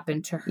what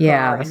happened to her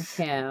and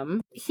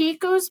him. He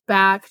goes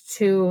back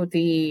to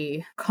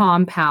the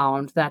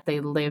compound that they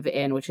live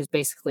in, which is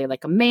basically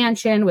like a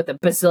mansion with a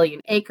bazillion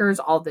acres,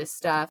 all this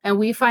stuff. And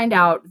we find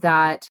out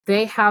that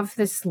they have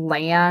this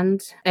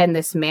land and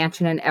this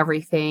mansion and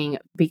everything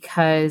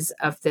because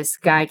of this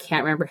guy. I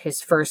can't remember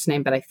his first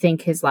name, but I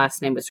think his last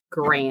name was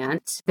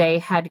Grant. They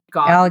had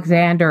got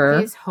Alexander.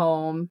 His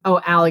home. Oh,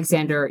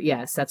 Alexander.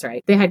 Yes, that's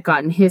right. They had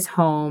gotten his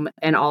home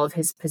and all of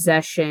his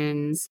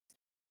possessions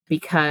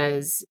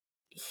because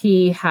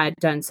he had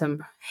done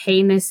some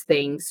heinous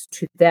things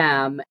to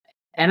them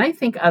and I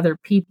think other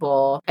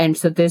people. And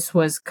so this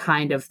was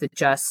kind of the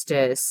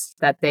justice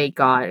that they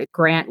got.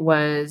 Grant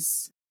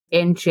was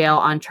in jail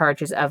on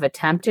charges of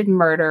attempted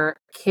murder,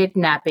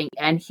 kidnapping,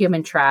 and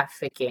human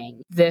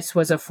trafficking. This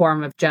was a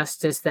form of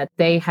justice that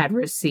they had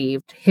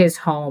received, his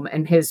home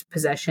and his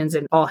possessions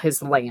and all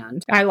his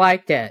land. I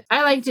liked it.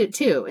 I liked it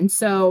too. And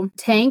so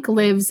Tank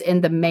lives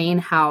in the main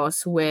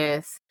house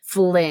with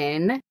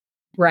Flynn,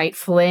 right?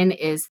 Flynn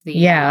is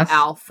the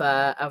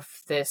alpha of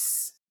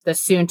this, the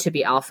soon to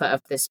be alpha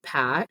of this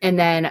pack. And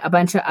then a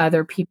bunch of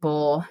other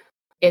people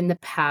in the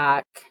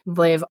pack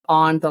live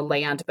on the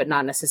land, but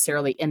not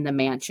necessarily in the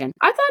mansion.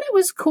 I thought it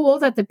was cool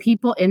that the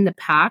people in the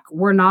pack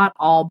were not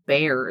all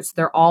bears.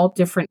 They're all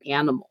different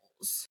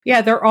animals.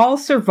 Yeah, they're all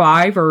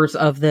survivors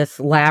of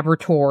this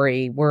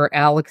laboratory where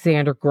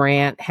Alexander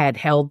Grant had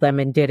held them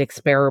and did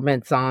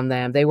experiments on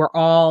them. They were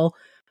all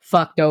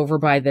fucked over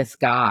by this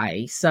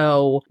guy.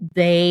 So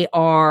they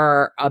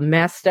are a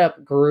messed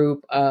up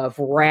group of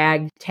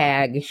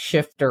ragtag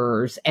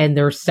shifters, and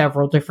there's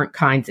several different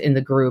kinds in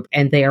the group,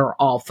 and they are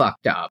all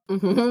fucked up.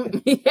 Mm-hmm.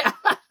 Yeah.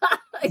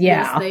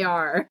 Yes, they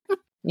are.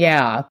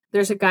 Yeah.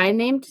 There's a guy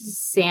named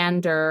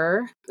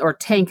Sander, or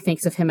Tank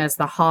thinks of him as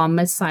the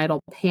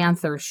homicidal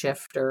panther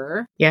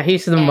shifter. Yeah,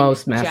 he's the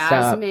most messed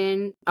up.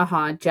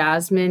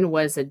 Jasmine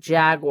was a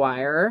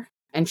jaguar.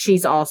 And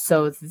she's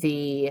also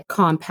the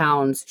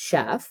compound's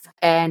chef.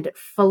 And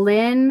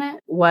Flynn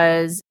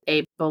was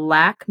a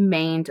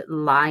black-maned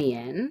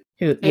lion.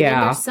 And then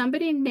there's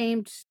somebody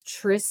named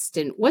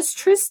Tristan. Was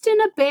Tristan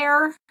a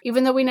bear?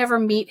 Even though we never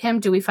meet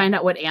him, do we find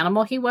out what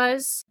animal he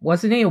was?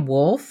 Wasn't he a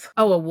wolf?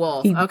 Oh, a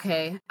wolf.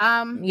 Okay.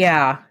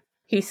 Yeah.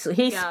 He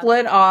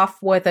split off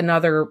with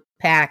another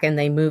pack and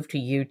they moved to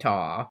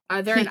Utah.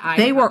 They're in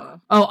Idaho.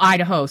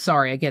 Idaho.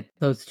 Sorry, I get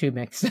those two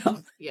mixed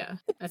up. Yeah,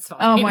 that's fine.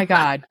 Oh my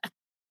God.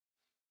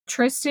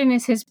 Tristan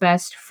is his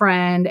best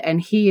friend, and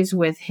he is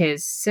with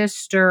his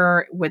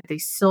sister with the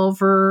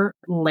Silver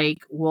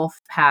Lake Wolf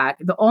Pack.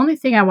 The only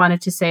thing I wanted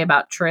to say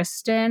about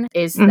Tristan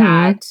is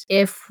that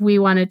if we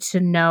wanted to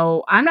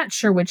know, I'm not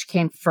sure which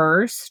came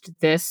first,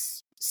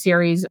 this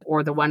series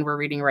or the one we're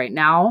reading right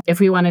now.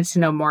 If we wanted to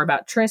know more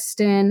about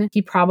Tristan,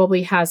 he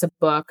probably has a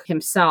book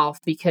himself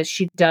because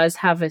she does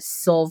have a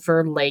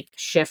Silver Lake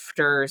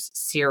Shifters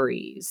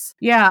series.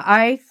 Yeah,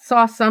 I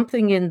saw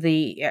something in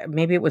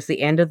maybe it was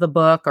the end of the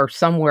book or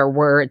somewhere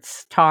where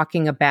it's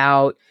talking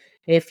about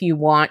if you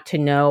want to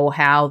know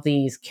how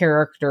these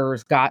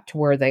characters got to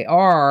where they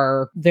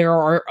are, there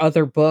are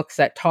other books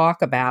that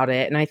talk about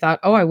it. And I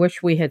thought, I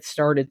wish we had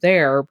started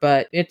there,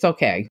 but it's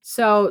okay.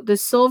 So the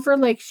Silver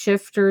Lake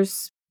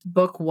Shifters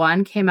book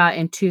 1 came out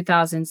in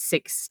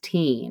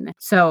 2016.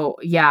 So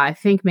yeah, I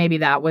think maybe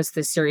that was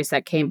the series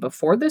that came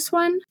before this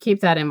one. Keep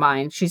that in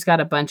mind. She's got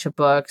a bunch of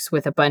books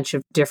with a bunch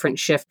of different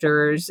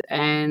shifters.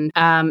 And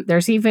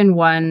there's even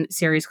one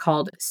series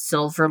called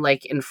Silver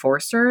Lake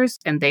Enforcers,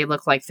 and they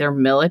look like they're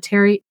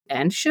military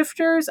and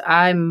shifters.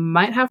 I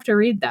might have to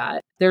read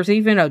that. There's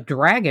even a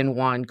dragon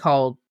one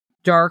called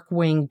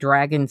Darkwing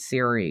Dragon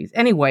series.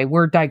 Anyway,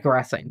 we're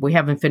digressing. We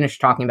haven't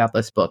finished talking about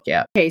this book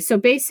yet. Okay, so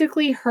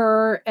basically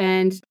her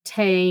and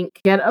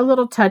Tank get a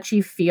little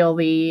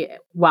touchy-feely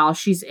while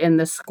she's in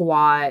the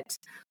squat,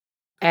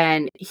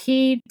 and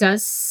he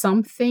does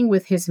something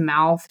with his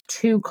mouth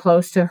too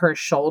close to her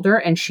shoulder,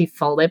 and she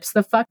flips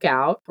the fuck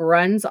out,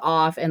 runs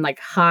off, and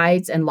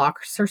hides and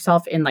locks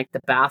herself in the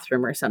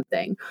bathroom or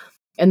something.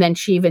 And then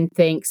she even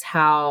thinks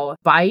how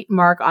bite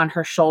mark on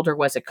her shoulder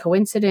was a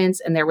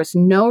coincidence, and there was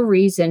no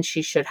reason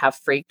she should have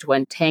freaked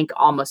when Tank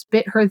almost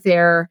bit her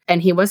there,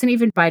 and he wasn't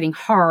even biting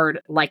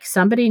hard like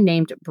somebody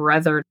named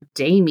Brother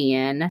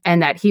Damien,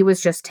 and that he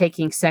was just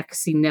taking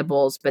sexy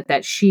nibbles, but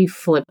that she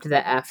flipped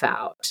the F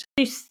out.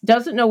 She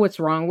doesn't know what's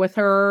wrong with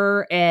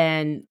her,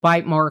 and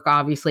bite mark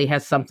obviously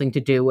has something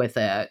to do with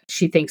it.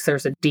 She thinks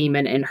there's a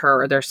demon in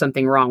her, or there's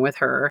something wrong with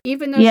her.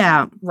 Even though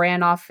she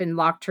ran off and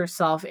locked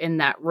herself in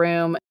that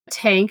room,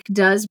 Tank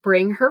does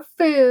bring her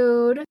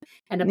food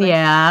and a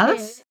bunch of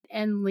shit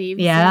and leaves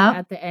it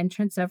at the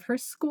entrance of her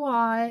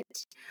squat.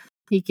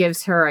 He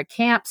gives her a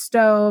camp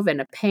stove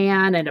and a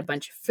pan and a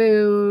bunch of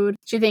food.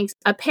 She thinks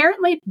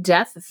apparently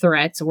death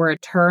threats were a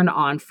turn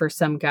on for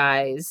some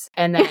guys.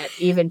 And that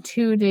even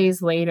 2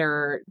 days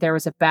later, there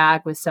was a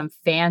bag with some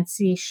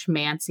fancy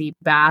schmancy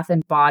Bath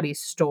and Body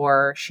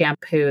Store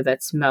shampoo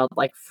that smelled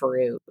like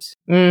fruit.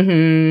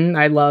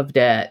 I loved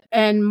it.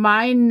 And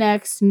my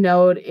next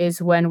note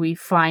is when we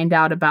find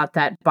out about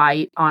that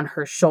bite on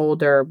her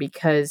shoulder,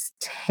 because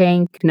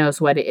Tank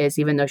knows what it is,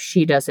 even though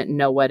she doesn't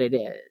know what it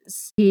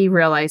is. He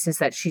realizes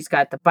that she's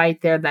got the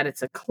bite there, that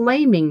it's a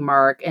claiming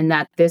mark, and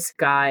that this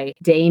guy,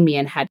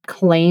 Damien, had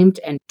claimed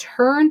and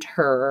turned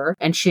her,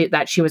 and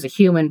that she was a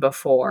human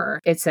before.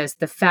 It says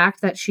the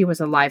fact that she was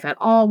alive at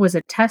all was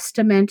a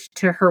testament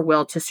to her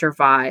will to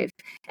survive.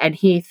 And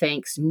he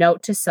thinks,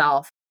 note to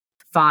self,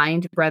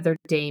 find Brother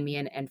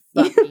Damien and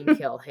fucking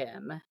kill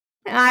him.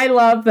 I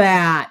love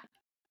that.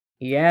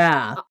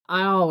 Yeah.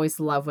 I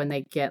always love when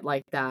they get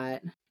like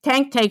that.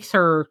 Tank takes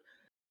her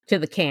to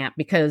the camp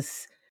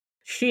because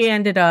She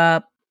ended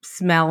up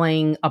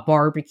smelling a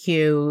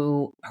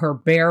barbecue. Her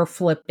bear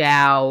flipped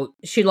out.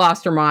 She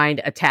lost her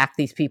mind, attacked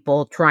these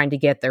people trying to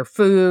get their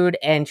food,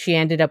 and she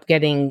ended up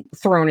getting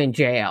thrown in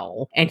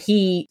jail. And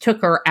he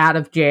took her out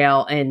of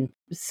jail and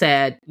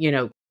said,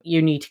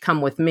 you need to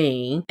come with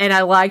me. And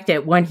I liked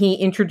it. When he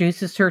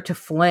introduces her to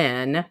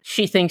Flynn,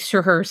 she thinks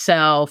to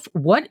herself,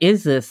 what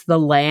is this? The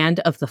land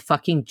of the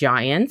fucking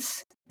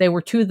giants? They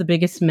were two of the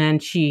biggest men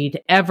she'd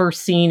ever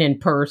seen in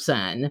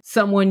person.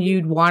 Someone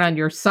you'd want on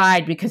your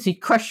side because he'd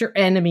crush your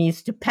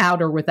enemies to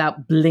powder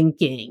without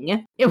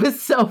blinking. It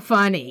was so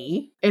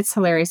funny. It's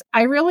hilarious.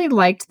 I really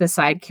liked the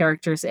side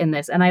characters in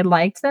this, and I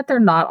liked that they're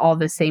not all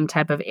the same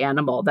type of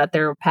animal, that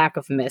they're a pack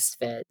of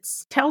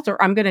misfits. Tells her,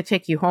 I'm going to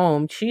take you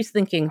home. She's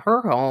thinking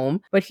her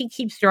home, but he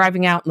keeps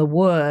driving out in the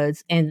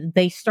woods, and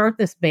they start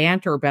this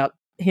banter about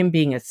him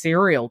being a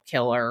serial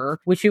killer,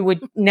 which you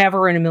would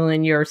never in a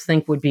million years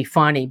think would be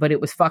funny, but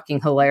it was fucking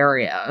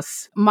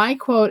hilarious. My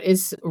quote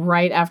is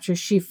right after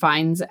she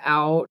finds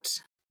out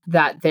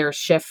that they're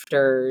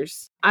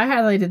shifters. I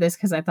highlighted this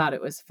because I thought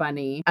it was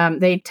funny.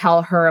 They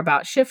tell her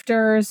about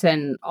shifters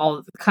and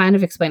all kind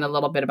of explain a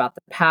little bit about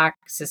the pack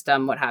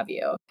system, what have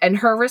you. And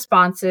her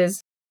response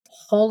is,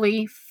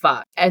 holy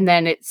fuck. And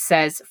then it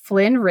says,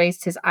 Flynn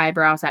raised his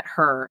eyebrows at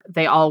her.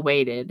 They all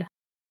waited.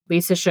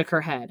 Lisa shook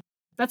her head.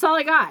 That's all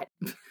I got.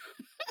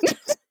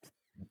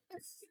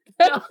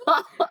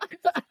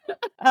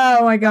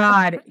 Oh my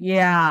God.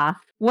 Yeah.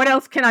 What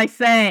else can I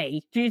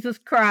say? Jesus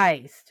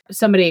Christ.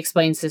 Somebody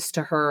explains this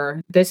to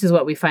her. This is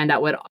what we find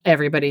out what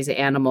everybody's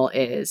animal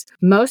is.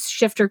 Most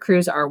shifter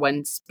crews are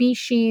one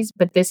species,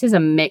 but this is a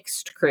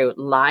mixed crew.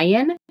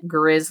 Lion,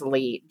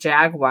 grizzly,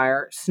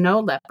 jaguar, snow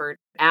leopard,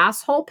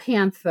 asshole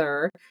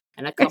panther,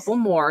 and a couple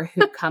more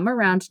who come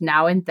around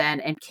now and then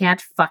and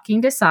can't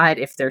fucking decide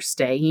if they're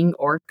staying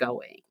or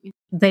going.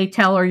 They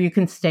tell her, you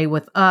can stay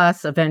with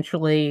us.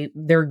 Eventually,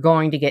 they're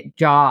going to get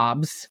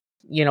jobs,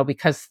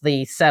 because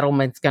the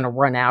settlement's going to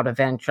run out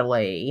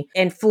eventually.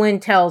 And Flynn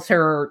tells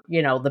her,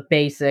 the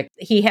basic,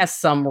 he has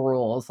some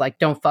rules, like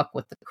don't fuck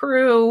with the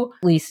crew,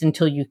 at least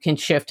until you can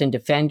shift and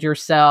defend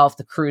yourself.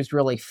 The crew's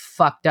really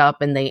fucked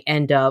up and they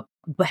end up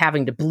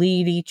having to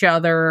bleed each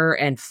other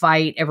and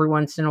fight every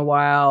once in a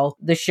while.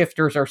 The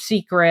shifters are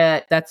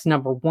secret. That's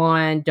number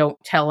one. Don't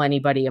tell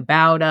anybody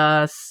about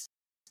us.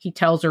 He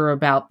tells her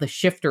about the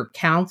Shifter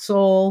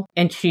Council,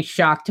 and she's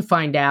shocked to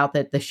find out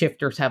that the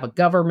shifters have a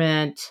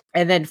government.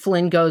 And then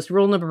Flynn goes,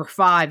 rule number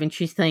 5, and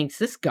she thinks,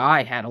 this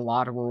guy had a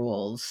lot of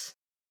rules.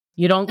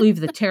 You don't leave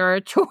the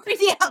territory.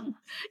 Yeah.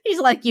 He's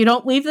like, you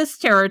don't leave this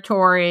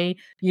territory.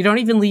 You don't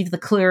even leave the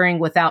clearing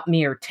without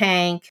me or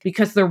Tank,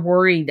 because they're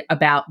worried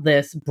about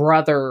this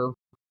brother,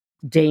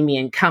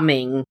 Damien,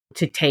 coming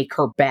to take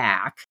her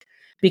back.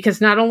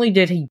 Because not only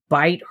did he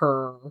bite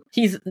her,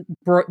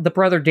 the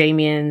brother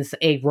Damien's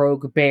a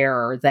rogue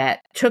bear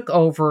that took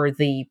over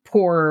the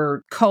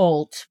poor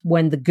cult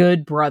when the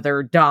good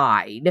brother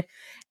died.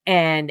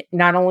 And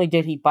not only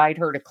did he bite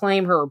her to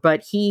claim her,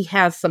 but he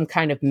has some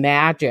kind of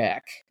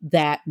magic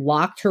that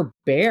locked her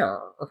bear.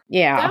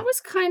 Yeah. That was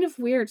kind of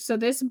weird. So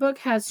this book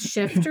has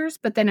shifters,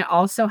 but then it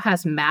also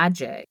has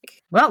magic.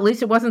 Well, at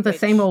least it wasn't the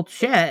same old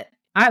shit.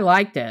 I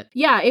liked it.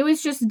 Yeah, it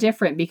was just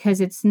different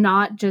because it's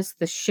not just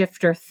the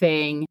shifter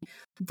thing.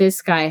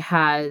 This guy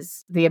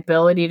has the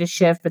ability to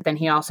shift, but then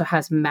he also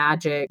has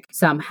magic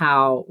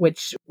somehow,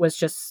 which was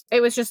just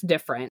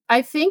different.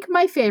 I think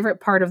my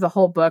favorite part of the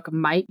whole book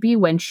might be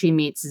when she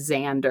meets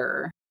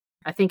Xander.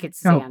 I think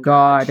it's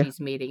Xander she's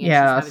meeting and she's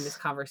having this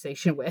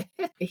conversation with.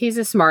 He's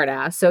a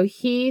smartass. So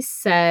he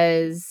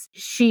says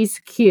she's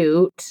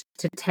cute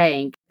to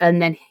Tank,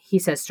 and then he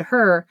says to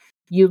her,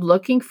 "You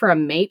looking for a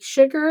mate,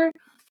 sugar?"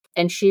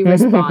 And she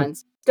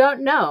responds,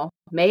 "Don't know.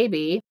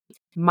 Maybe.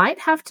 Might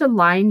have to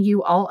line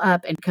you all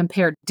up and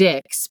compare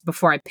dicks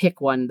before I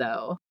pick one,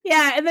 though."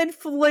 Yeah, and then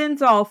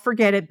Flynn's all,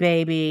 forget it,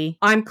 baby.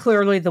 I'm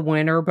clearly the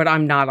winner, but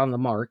I'm not on the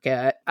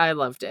market. I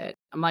loved it.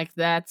 I'm like,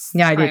 that's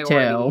I did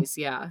too.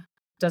 Yeah.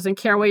 Doesn't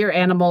care what your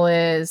animal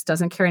is.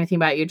 Doesn't care anything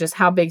about you. Just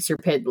how big's your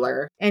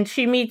piddler. And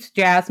she meets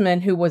Jasmine,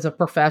 who was a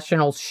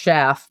professional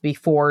chef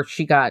before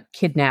she got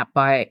kidnapped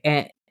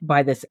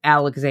by this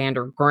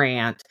Alexander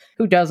Grant,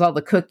 who does all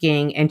the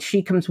cooking, and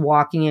she comes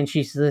walking in.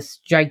 She's this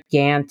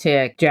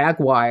gigantic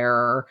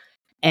jaguar,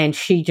 and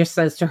she just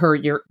says to her,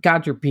 you're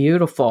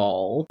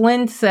beautiful.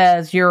 Flynn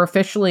says, you're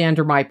officially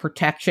under my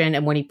protection,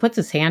 and when he puts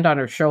his hand on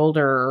her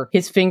shoulder,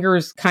 his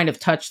fingers kind of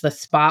touch the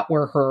spot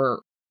where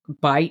her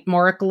bite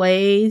mark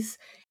lays,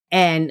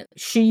 and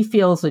she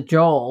feels a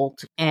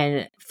jolt,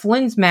 and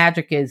Flynn's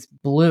magic is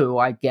blue,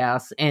 I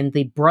guess, and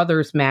the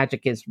brother's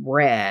magic is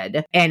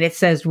red. And it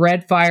says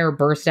red fire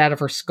burst out of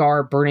her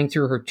scar, burning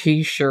through her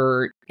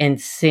t-shirt and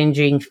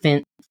singeing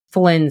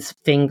Flynn's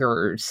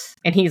fingers.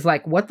 And he's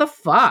like, what the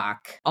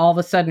fuck? All of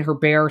a sudden, her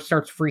bear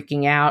starts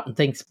freaking out and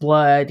thinks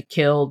blood,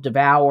 kill,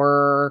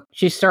 devour.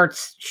 She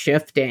starts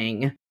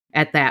shifting.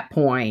 At that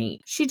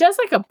point, she does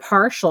like a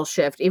partial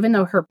shift. Even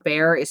though her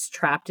bear is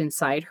trapped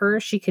inside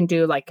her, she can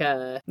do like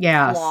a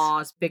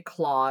big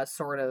claws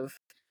sort of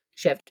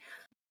shift.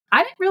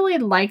 I didn't really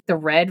like the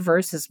red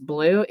versus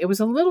blue. It was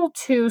a little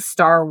too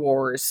Star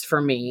Wars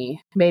for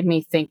me. Made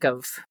me think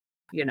of,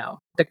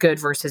 the good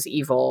versus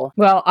evil.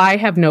 Well, I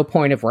have no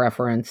point of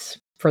reference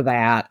for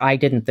that. I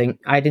didn't think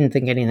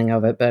anything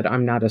of it, but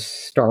I'm not a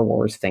Star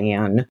Wars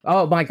fan.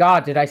 Oh my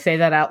God, did I say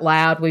that out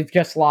loud? We've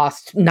just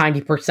lost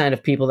 90%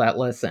 of people that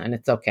listen.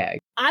 It's okay.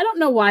 I don't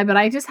know why, but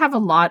I just have a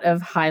lot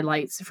of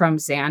highlights from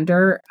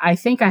Xander. I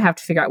think I have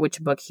to figure out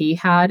which book he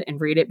had and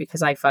read it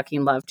because I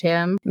fucking loved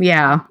him.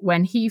 Yeah.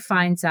 When he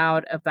finds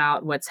out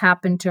about what's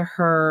happened to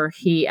her,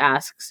 he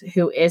asks,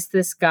 who is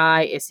this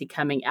guy? Is he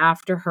coming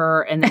after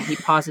her? And then he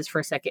pauses for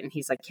a second and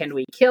he's like, can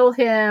we kill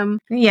him?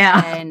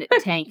 Yeah. And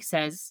Tank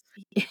says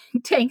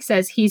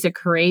he's a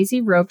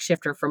crazy rogue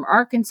shifter from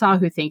Arkansas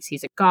who thinks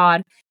he's a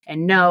god.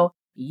 And no,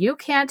 you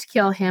can't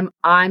kill him.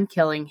 I'm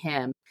killing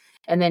him.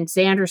 And then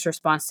Xander's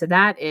response to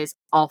that is,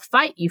 I'll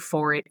fight you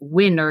for it.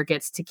 Winner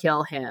gets to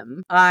kill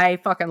him. I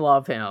fucking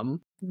love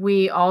him.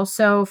 We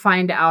also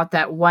find out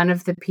that one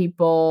of the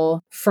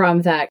people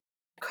from that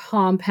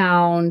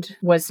compound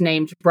was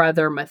named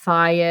Brother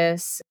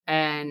Matthias,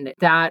 and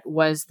that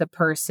was the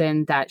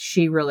person that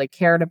she really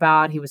cared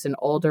about. He was an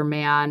older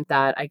man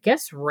that I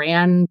guess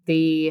ran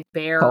the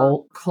bear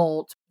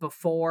cult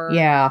before.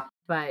 Yeah.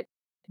 But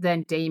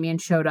then Damien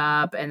showed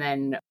up, and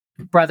then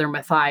Brother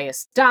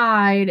Matthias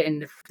died,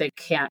 and they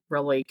can't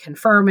really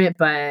confirm it,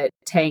 but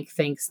Tank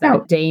thinks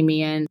that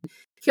Damien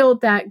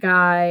killed that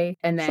guy,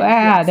 and then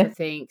he also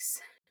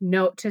thinks,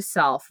 note to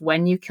self,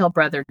 when you kill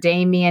Brother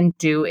Damien,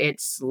 do it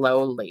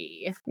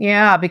slowly.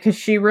 Yeah, because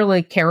she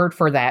really cared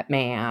for that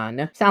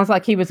man. Sounds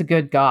like he was a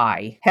good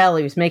guy. Hell,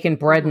 he was making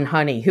bread and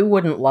honey. Who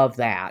wouldn't love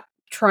that?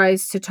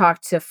 Tries to talk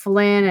to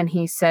Flynn, and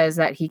he says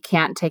that he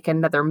can't take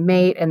another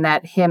mate and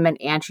that him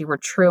and Angie were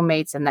true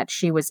mates and that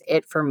she was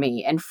it for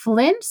me. And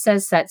Flynn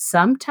says that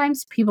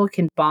sometimes people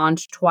can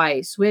bond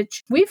twice,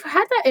 which we've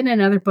had that in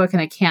another book,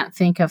 and I can't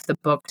think of the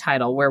book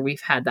title where we've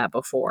had that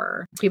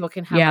before. People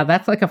can have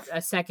that's like a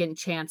second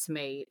chance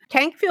mate.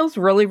 Tank feels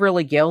really,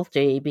 really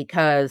guilty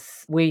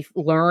because we've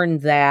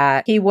learned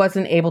that he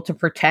wasn't able to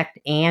protect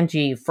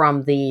Angie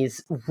from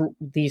these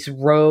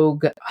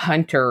rogue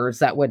hunters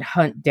that would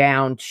hunt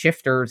down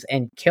shifters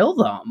and kill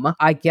them.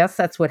 I guess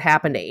that's what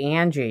happened to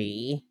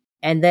Angie.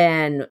 And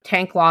then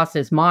Tank lost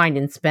his mind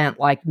and spent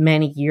like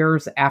many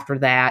years after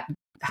that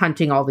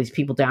hunting all these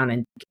people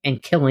down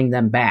and killing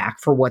them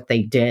back for what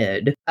they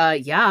did.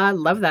 Yeah, I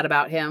love that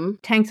about him.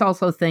 Tank's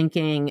also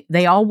thinking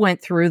they all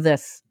went through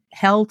this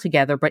hell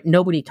together, but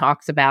nobody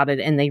talks about it,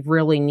 and they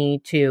really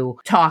need to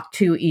talk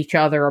to each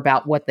other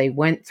about what they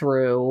went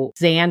through.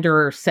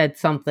 Xander said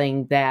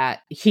something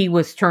that he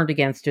was turned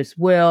against his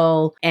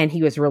will, and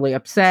he was really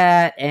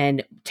upset,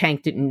 and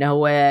Tank didn't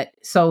know it.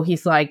 So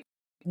he's like,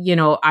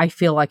 I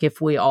feel like if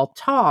we all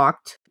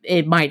talked,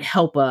 it might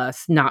help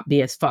us not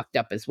be as fucked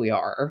up as we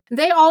are.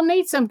 They all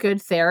need some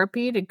good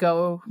therapy to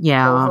go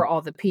over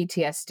all the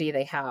PTSD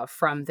they have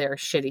from their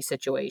shitty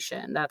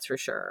situation. That's for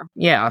sure.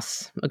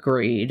 Yes,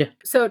 agreed.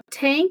 So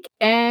Tank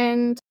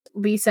and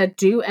Lisa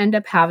do end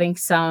up having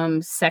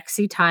some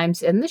sexy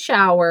times in the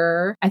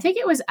shower. I think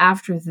it was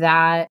after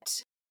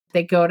that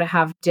they go to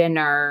have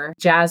dinner.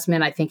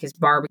 Jasmine, I think, is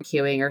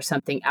barbecuing or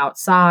something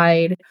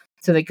outside.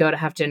 So they go to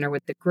have dinner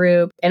with the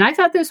group. And I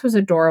thought this was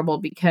adorable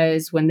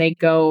because when they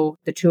go,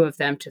 the two of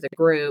them, to the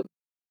group,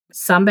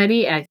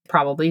 somebody, and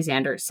probably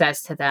Xander,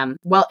 says to them,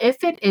 well,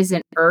 if it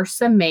isn't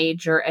Ursa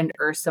Major and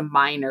Ursa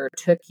Minor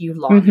took you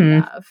long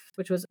enough,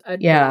 which was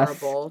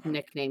adorable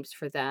nicknames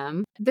for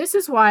them. This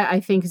is why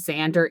I think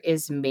Xander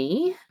is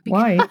me.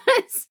 Why?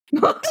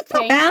 What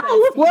the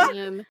hell?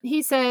 What?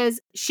 He says,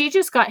 she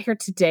just got here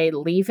today.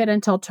 Leave it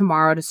until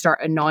tomorrow to start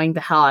annoying the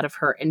hell out of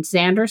her. And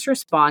Xander's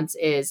response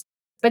is,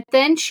 but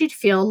then she'd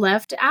feel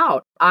left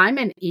out. I'm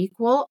an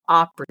equal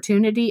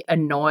opportunity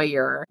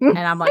annoyer. And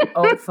I'm like,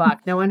 oh,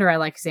 fuck. No wonder I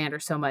like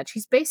Xander so much.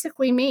 He's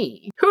basically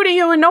me. Who do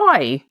you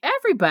annoy?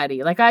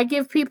 Everybody. Like, I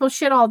give people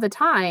shit all the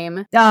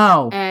time.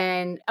 Oh.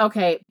 And,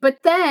 okay. But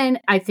then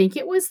I think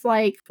it was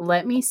like,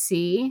 let me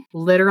see,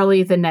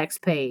 literally the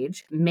next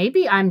page.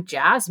 Maybe I'm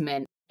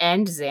Jasmine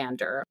and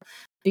Xander.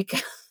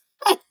 Because...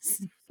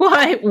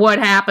 What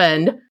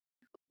happened?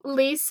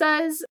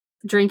 Lisa's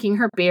drinking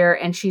her beer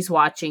and she's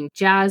watching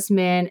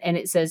Jasmine, and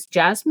it says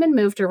Jasmine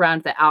moved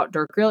around the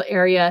outdoor grill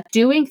area,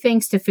 doing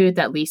things to food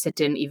that Lisa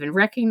didn't even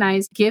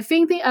recognize,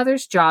 giving the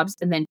others jobs,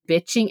 and then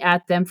bitching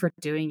at them for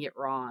doing it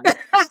wrong.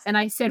 And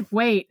I said,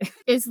 wait,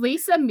 is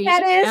Lisa me?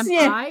 Am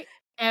I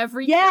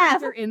every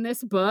character in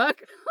this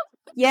book?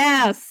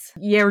 Yes.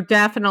 You're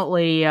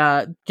definitely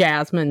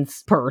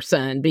Jasmine's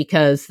person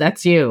because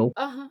that's you.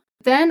 Uh-huh.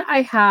 Then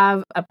I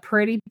have a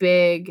pretty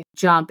big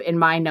jump in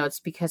my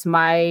notes because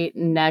my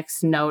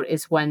next note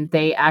is when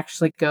they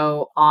actually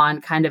go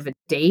on kind of a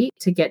date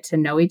to get to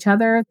know each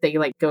other. They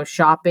like go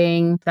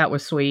shopping. That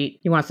was sweet.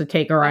 He wants to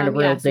take her on a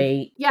real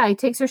date. Yeah, he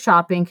takes her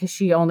shopping because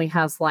she only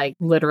has like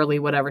literally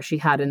whatever she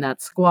had in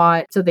that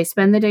squat. So they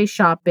spend the day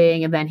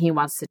shopping, and then he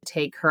wants to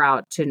take her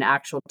out to an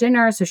actual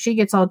dinner. So she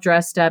gets all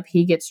dressed up.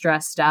 He gets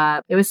dressed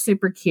up. It was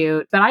super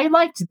cute. But I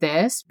liked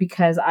this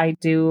because I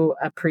do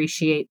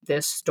appreciate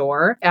this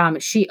store.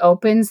 she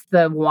opens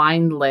the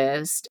wine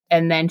list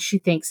and then she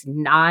thinks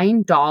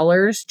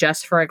 $9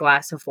 just for a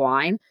glass of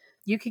wine.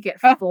 You could get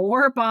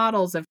 4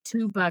 bottles of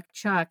 $2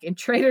 Chuck in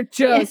Trader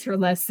Joe's for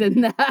less than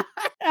that.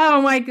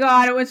 Oh my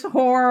God, it was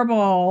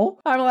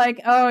horrible. I'm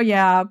like, oh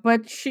yeah,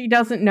 but she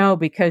doesn't know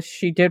because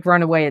she did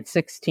run away at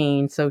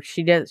 16. So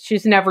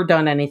she's never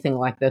done anything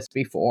like this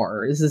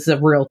before. This is a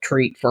real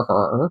treat for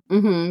her.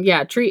 Mm-hmm.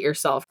 Yeah, treat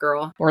yourself,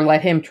 girl. Or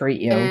let him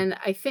treat you. And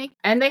I think,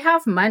 and they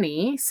have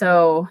money,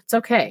 so it's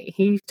okay.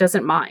 He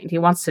doesn't mind. He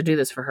wants to do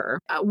this for her.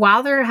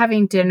 While they're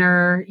having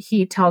dinner,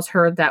 he tells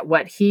her that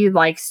what he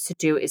likes to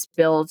do is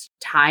build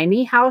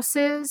tiny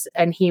houses,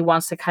 and he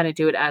wants to kind of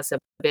do it as a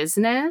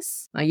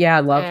business. Yeah, I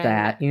love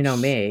that. You know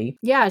me.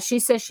 Yeah, she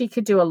says she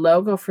could do a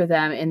logo for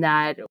them, in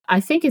that I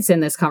think it's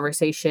in this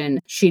conversation.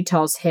 She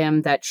tells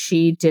him that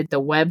she did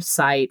the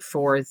website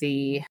for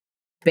the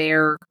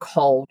bear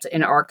cult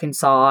in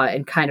Arkansas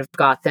and kind of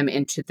got them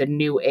into the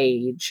new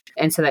age,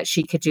 and so that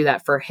she could do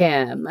that for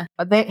him.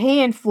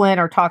 He and Flynn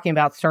are talking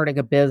about starting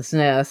a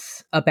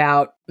business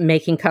about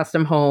making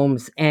custom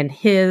homes, and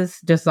his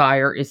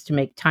desire is to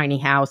make tiny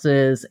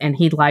houses, and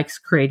he likes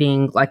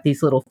creating like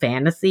these little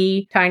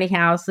fantasy tiny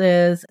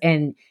houses,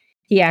 and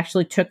he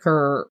actually took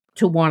her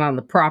to one on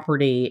the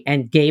property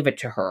and gave it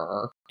to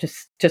her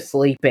to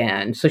sleep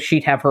in so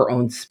she'd have her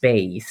own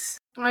space.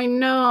 I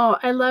know.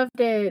 I loved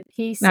it.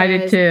 He says, I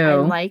did too. I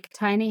like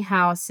tiny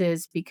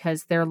houses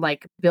because they're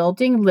like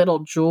building little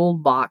jewel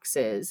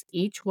boxes.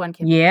 Each one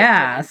can be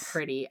different and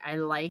pretty. I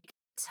like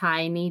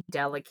tiny,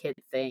 delicate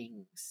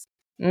things.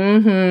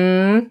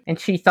 Mm-hmm. And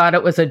she thought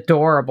it was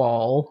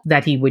adorable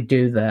that he would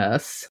do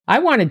this. I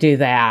want to do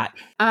that.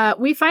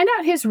 We find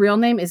out his real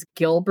name is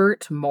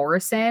Gilbert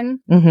Morrison.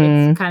 Mm-hmm.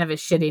 It's kind of a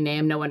shitty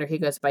name. No wonder he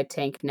goes by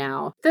Tank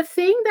now. The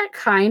thing that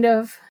kind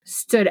of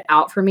stood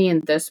out for me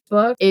in this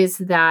book is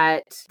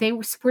that they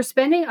were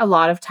spending a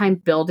lot of time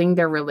building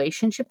their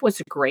relationship,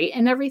 was great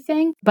and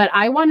everything, but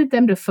I wanted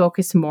them to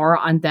focus more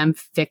on them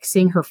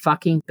fixing her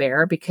fucking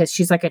bear, because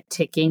she's like a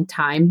ticking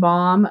time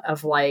bomb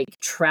of like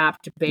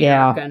trapped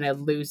bear, gonna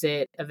lose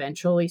it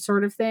eventually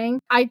sort of thing.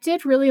 I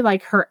did really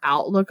like her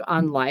outlook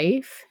on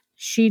life.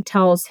 She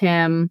tells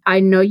him,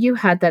 I know you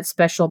had that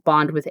special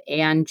bond with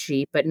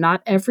Angie, but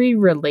not every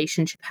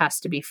relationship has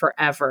to be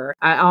forever.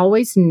 I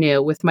always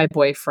knew with my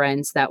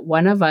boyfriends that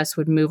one of us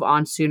would move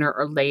on sooner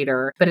or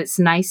later, but it's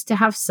nice to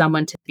have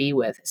someone to be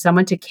with,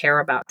 someone to care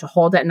about, to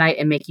hold at night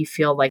and make you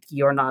feel like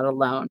you're not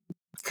alone.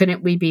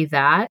 Couldn't we be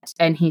that?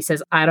 And he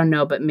says, I don't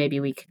know, but maybe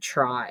we could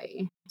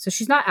try. So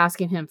she's not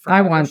asking him for.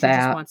 I want that.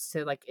 She just wants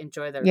to like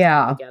enjoy their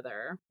time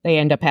together. They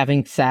end up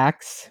having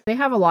sex. They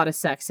have a lot of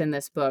sex in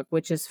this book,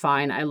 which is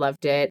fine. I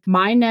loved it.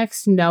 My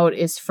next note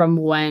is from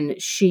when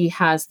she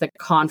has the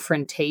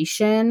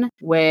confrontation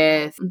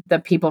with the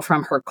people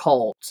from her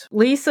cult.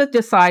 Lisa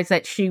decides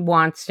that she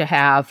wants to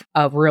have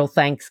a real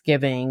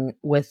Thanksgiving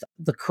with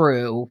the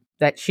crew,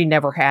 that she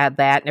never had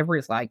that. And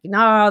everybody's like,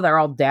 no, they're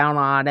all down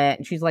on it.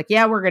 And she's like,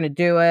 yeah, we're going to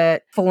do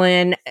it.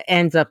 Flynn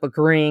ends up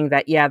agreeing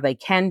that, yeah, they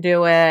can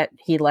do it.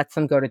 He lets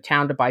them go to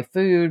town to buy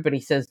food, but he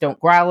says, don't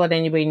growl at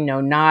anybody,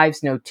 no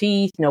knives, no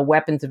teeth, no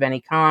weapons of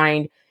any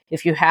kind.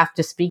 If you have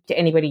to speak to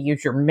anybody,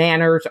 use your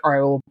manners or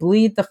I will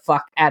bleed the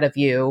fuck out of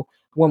you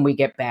when we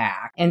get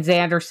back. And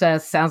Xander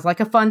says, sounds like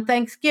a fun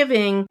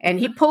Thanksgiving. And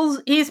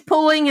he's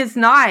pulling his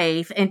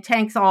knife, and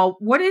Tank's all,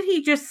 what did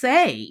he just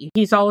say?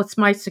 He's all, it's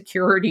my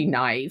security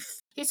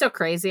knife. He's so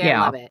crazy. I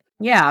love it.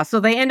 Yeah, so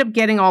they end up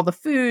getting all the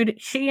food.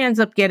 She ends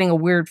up getting a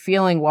weird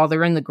feeling while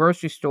they're in the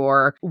grocery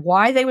store.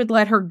 Why they would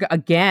let her,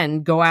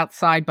 again, go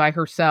outside by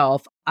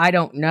herself, I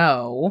don't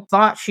know.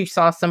 Thought she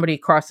saw somebody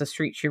across the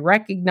street she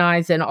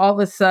recognized, and all of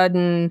a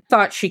sudden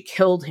thought she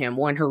killed him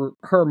when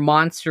her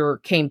monster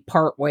came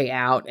partway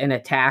out and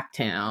attacked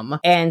him.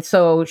 And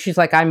so she's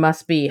like, I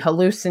must be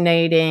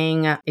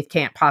hallucinating. It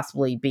can't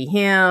possibly be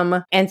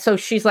him. And so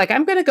she's like,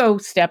 I'm going to go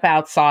step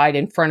outside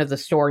in front of the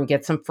store and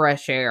get some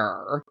fresh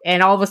air.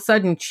 And all of a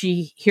sudden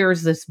she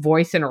hears this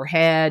voice in her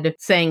head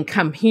saying,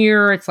 come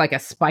here. It's like a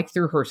spike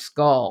through her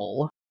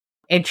skull.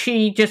 And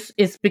she just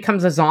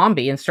becomes a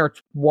zombie and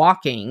starts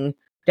walking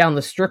down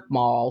the strip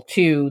mall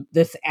to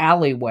this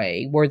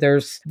alleyway where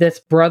there's this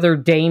brother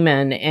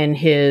Damon and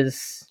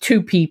his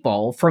 2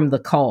 people from the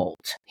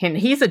cult. And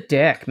he's a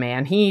dick,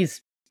 man.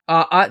 He's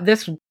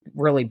this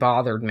really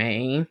bothered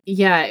me.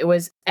 Yeah, it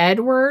was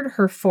Edward,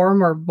 her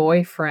former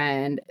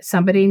boyfriend,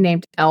 somebody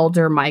named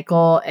Elder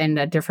Michael, and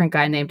a different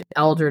guy named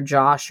Elder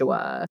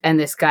Joshua, and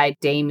this guy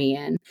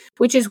Damien,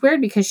 which is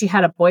weird because she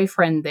had a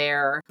boyfriend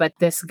there, but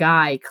this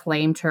guy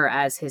claimed her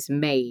as his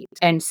mate.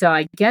 And so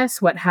I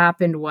guess what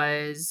happened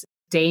was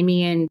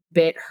Damien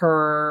bit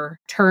her,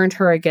 turned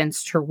her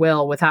against her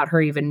will without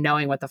her even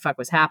knowing what the fuck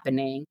was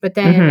happening. But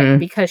then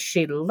because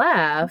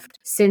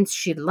since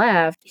she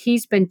left,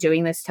 he's been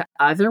doing this to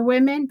other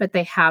women, but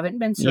they haven't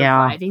been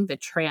surviving the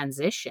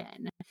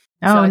transition.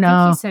 So I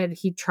think he said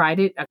he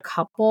tried it a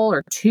couple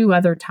or 2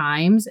 other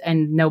times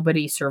and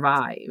nobody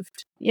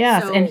survived.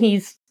 Yes, and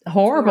he's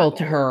horrible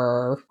to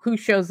her. Who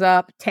shows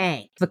up?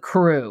 Tank, the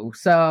crew.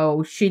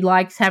 So she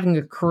likes having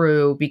a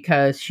crew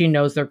because she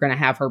knows they're going to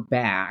have her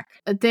back.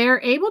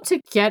 They're able to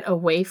get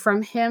away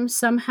from him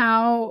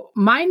somehow.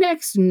 My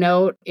next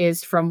note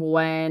is from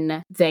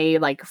when they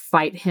like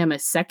fight him a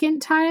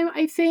second time,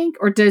 I think.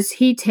 Or does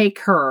he take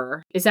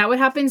her? Is that what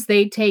happens?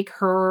 They take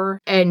her.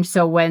 And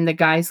so when the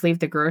guys leave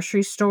the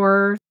grocery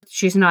store,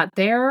 she's not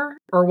there?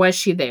 Or was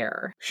she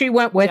there? She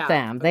went with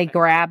them. They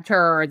grabbed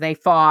her, they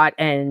fought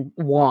and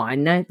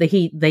won.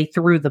 They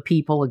threw the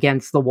people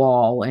against the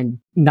wall and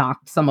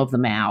knocked some of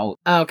them out.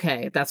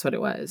 Okay, that's what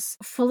it was.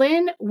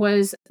 Flynn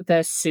was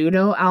the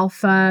pseudo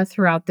alpha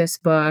throughout this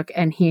book,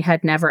 and he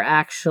had never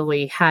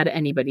actually had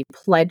anybody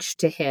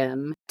pledged to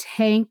him.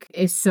 Tank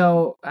is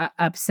so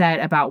upset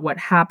about what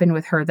happened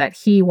with her that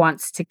he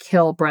wants to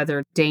kill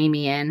brother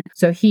Damien.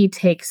 So he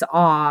takes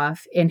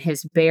off in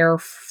his bear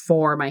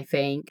form, I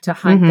think, to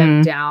hunt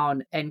them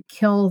down and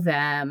kill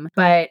them.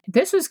 But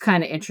this was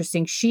kind of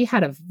interesting. She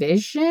had a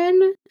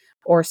vision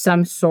or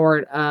some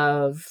sort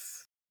of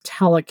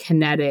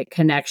telekinetic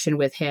connection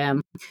with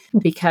him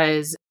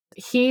because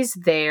he's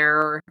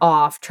there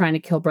off trying to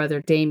kill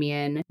brother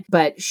Damien,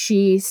 but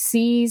she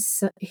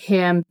sees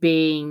him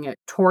being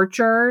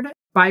tortured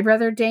by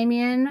brother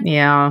Damien.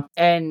 Yeah.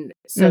 And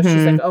so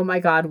she's like, oh my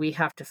God, we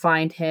have to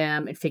find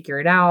him and figure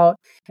it out.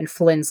 And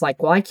Flynn's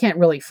like, well, I can't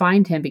really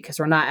find him because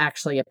we're not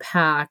actually a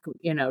pack,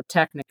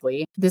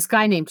 technically. This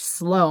guy named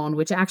Sloan,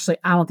 which actually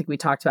I don't think we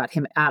talked about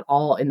him at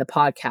all in the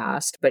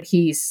podcast, but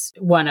he's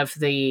one of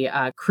the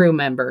crew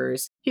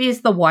members.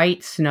 He's the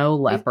white snow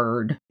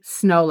leopard.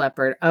 Snow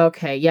leopard.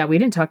 Okay. Yeah, we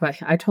didn't talk about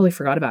him. I totally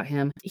forgot about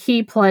him.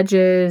 He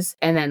pledges,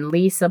 and then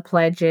Lisa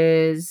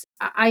pledges.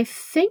 I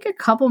think a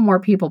couple more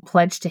people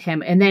pledge to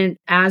him. And then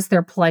as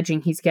they're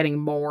pledging, he's getting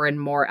more and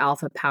more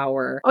alpha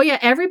power. Oh, yeah.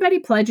 Everybody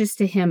pledges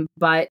to him,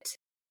 but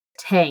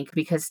Tank,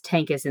 because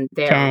Tank isn't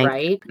there,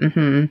 right?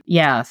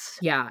 Yes.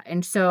 Yeah.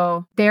 And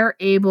so they're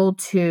able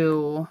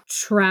to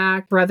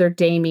track brother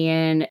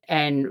Damien,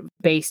 and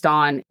based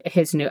on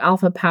his new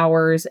alpha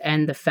powers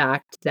and the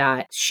fact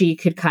that she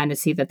could kind of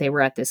see that they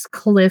were at this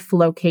cliff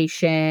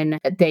location,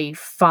 they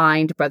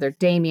find brother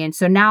Damien.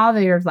 So now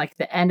they're like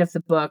the end of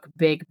the book,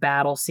 big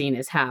battle scene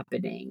is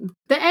happening.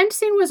 The end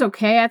scene was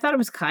okay. I thought it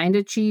was kind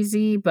of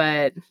cheesy,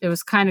 but it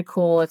was kind of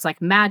cool. It's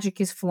like magic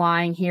is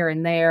flying here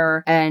and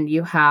there, and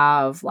you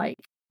have like,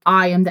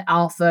 I am the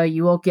alpha,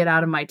 you will get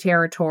out of my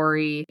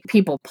territory,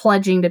 people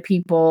pledging to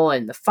people,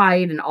 and the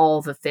fight and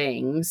all the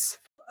things.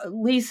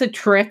 Lisa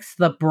tricks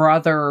the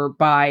brother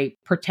by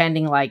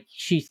pretending like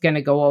she's going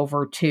to go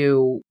over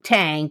to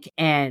Tank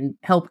and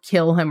help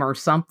kill him or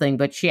something,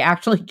 but she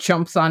actually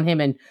jumps on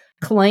him and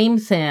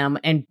claims him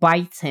and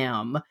bites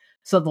him.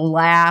 So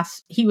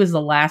he was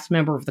the last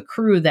member of the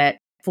crew that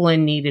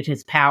Flynn needed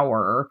his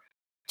power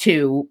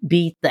to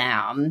beat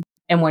them.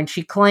 And when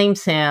she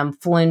claims him,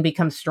 Flynn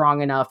becomes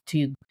strong enough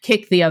to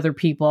kick the other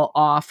people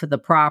off of the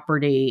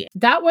property.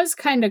 That was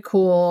kind of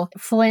cool.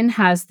 Flynn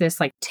has this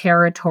like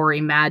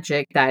territory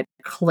magic that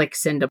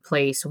clicks into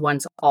place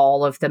once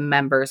all of the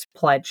members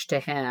pledge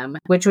to him,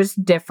 which was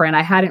different.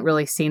 I hadn't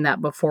really seen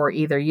that before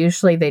either.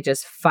 Usually they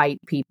just fight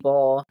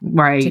people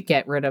to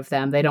get rid of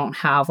them. They don't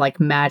have like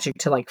magic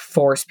to like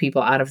force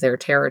people out of their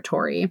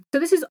territory. So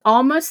this is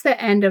almost the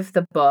end of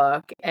the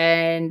book,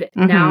 and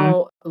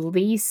now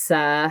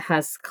Lisa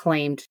has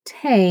claimed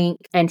Tank,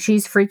 and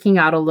she's freaking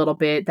out a little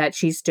bit that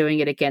she's doing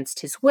it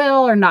against his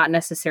will or not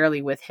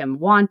necessarily with him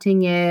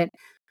wanting it.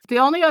 The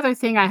only other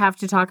thing I have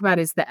to talk about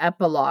is the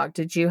epilogue.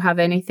 Did you have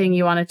anything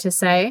you wanted to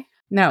say?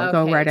 No, okay,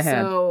 go right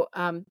ahead. So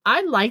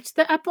I liked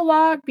the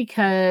epilogue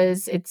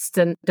because it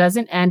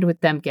doesn't end with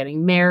them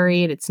getting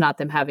married. It's not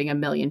them having a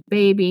million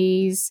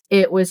babies.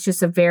 It was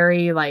just a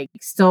very like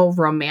still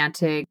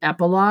romantic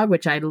epilogue,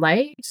 which I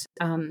liked.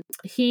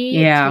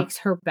 He takes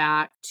her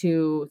back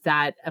to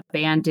that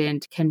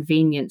abandoned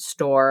convenience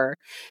store,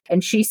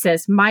 and she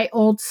says, "My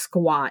old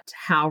squat,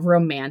 how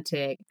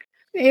romantic."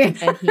 And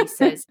he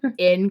says,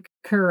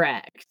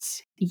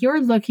 "Incorrect.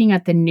 You're looking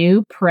at the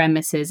new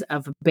premises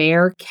of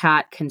Bear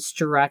Cat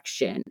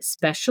Construction,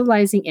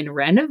 specializing in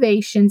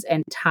renovations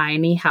and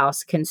tiny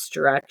house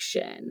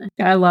construction."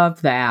 I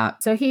love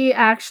that. So he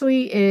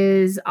actually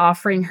is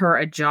offering her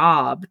a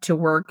job to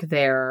work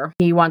there.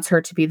 He wants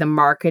her to be the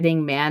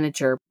marketing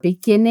manager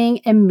beginning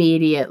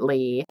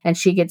immediately. And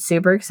she gets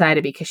super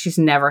excited because she's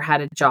never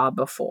had a job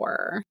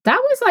before.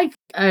 That was like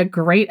a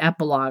great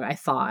epilogue, I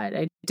thought.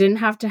 I didn't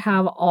have to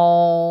have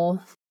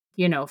all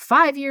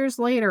 5 years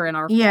later in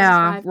our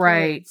 45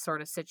 kids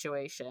sort of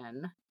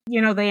situation.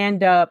 They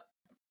end up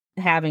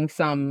having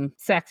some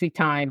sexy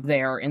time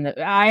there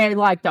I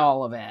liked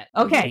all of it.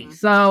 Okay,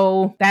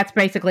 so that's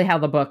basically how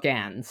the book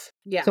ends.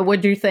 Yeah. So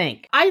what do you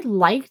think? I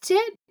liked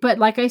it, but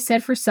like I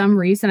said, for some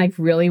reason, I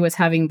really was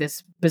having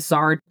this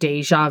bizarre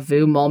deja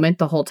vu moment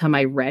the whole time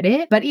I read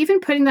it. But even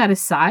putting that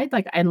aside,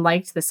 like I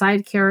liked the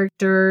side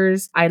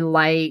characters. I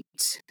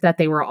liked that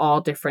they were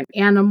all different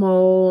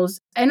animals.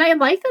 And I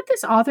like that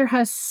this author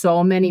has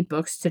so many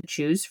books to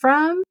choose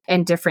from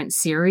and different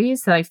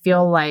series that I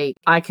feel like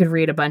I could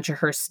read a bunch of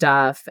her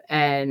stuff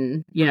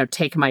and, you know,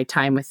 take my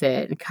time with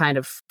it and kind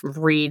of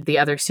read the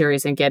other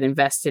series and get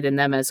invested in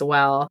them as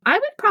well. I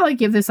would probably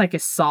give this like a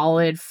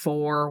solid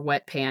 4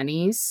 wet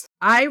panties.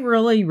 I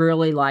really,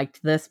 really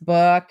liked this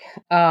book.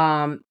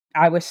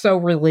 I was so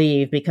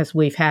relieved because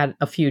we've had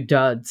a few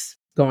duds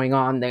going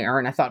on there.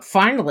 And I thought,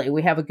 finally,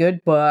 we have a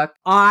good book.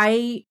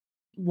 I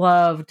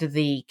loved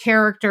the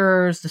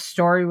characters. The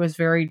story was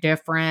very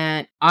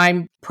different.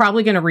 I'm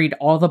probably going to read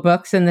all the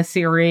books in the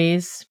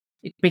series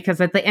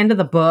because at the end of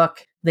the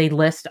book, they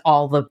list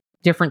all the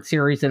different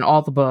series in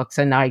all the books,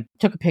 and I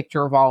took a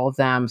picture of all of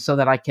them so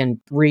that I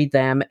can read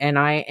them. And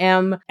I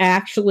am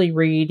actually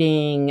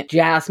reading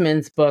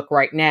Jasmine's book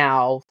right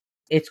now.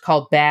 It's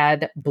called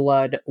Bad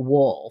Blood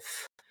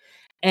Wolf.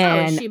 Is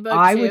And she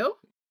book too?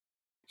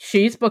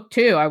 She's book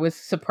 2. I was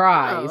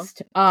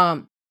surprised.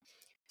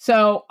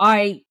 So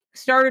I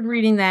started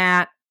reading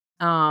that.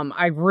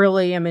 I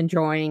really am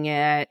enjoying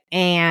it.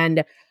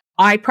 And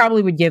I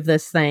probably would give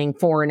this thing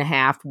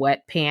 4.5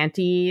 wet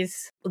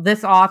panties.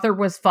 This author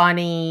was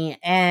funny.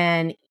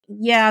 And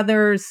yeah,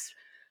 there's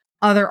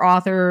other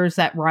authors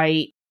that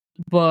write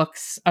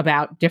books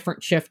about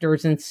different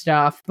shifters and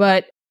stuff.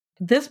 But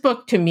this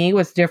book to me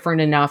was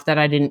different enough that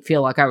I didn't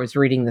feel like I was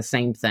reading the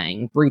same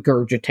thing,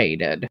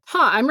 regurgitated.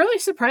 I'm really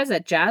surprised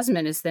that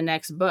Jasmine is the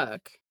next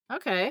book.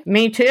 Okay.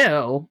 Me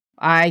too.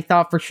 I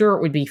thought for sure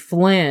it would be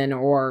Flynn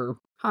or...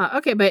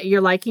 Okay, but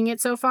you're liking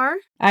it so far?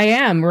 I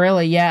am,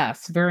 really,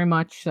 yes. Very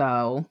much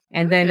so.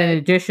 And then in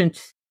addition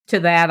to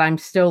that, I'm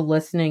still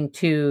listening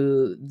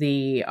to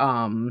the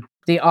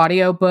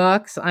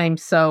audiobooks. I'm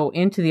so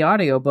into the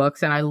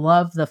audiobooks, and I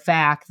love the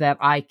fact that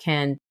I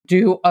can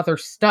do other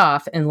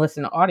stuff and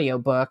listen to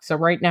audiobooks. So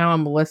right now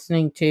I'm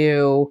listening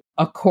to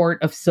A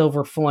Court of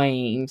Silver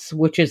Flames,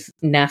 which is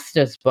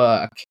Nesta's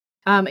book.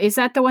 Is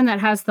that the one that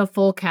has the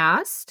full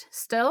cast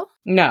still?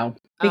 No,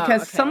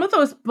 because some of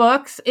those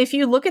books, if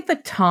you look at the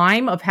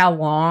time of how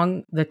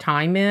long the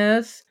time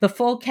is, the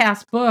full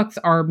cast books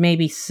are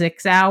maybe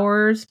 6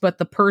 hours, but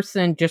the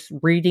person just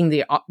doing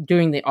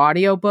the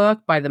audiobook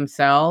by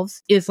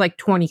themselves is like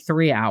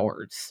 23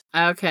 hours.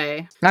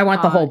 Okay. I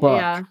want the whole book.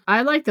 Yeah,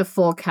 I like the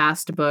full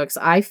cast books.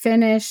 I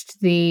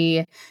finished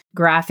the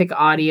graphic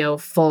audio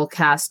full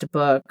cast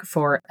book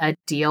for A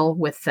Deal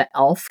with the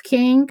Elf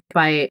King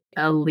by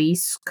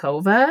Elise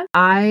Kova.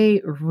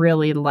 I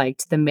really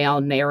liked the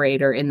male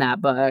narrator in that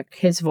book.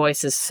 His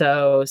voice is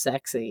so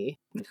sexy.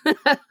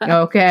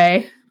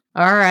 Okay.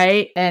 All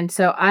right. And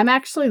so I'm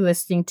actually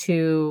listening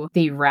to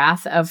the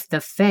Wrath of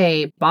the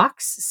Fae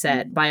box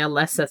set by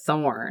Alessa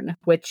Thorne,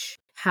 which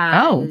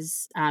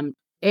has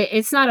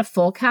it's not a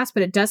full cast,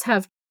 but it does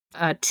have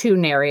 2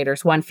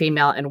 narrators, one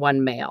female and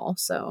one male.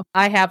 So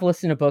I have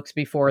listened to books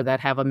before that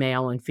have a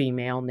male and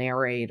female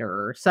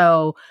narrator.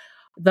 So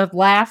the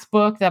last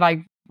book that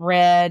I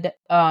read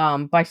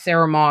by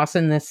Sarah Moss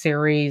in this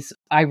series,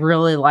 I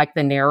really like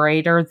the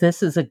narrator.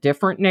 This is a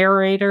different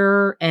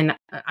narrator, and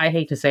I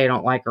hate to say I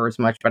don't like her as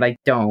much, but I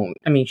don't.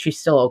 I mean, she's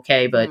still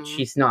okay, but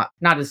she's not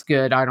as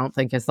good, I don't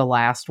think, as the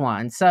last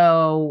one.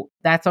 So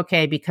that's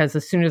okay, because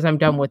as soon as I'm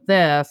done with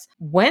this,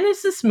 when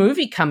is this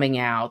movie coming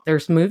out?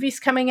 There's movies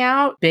coming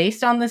out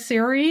based on the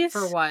series?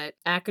 For what?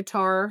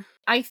 ACOTAR?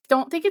 I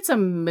don't think it's a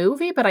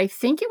movie, but I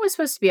think it was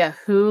supposed to be a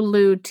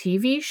Hulu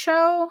TV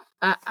show.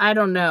 I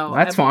don't know.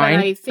 That's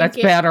fine.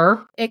 That's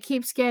better. It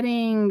keeps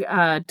getting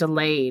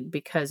delayed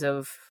because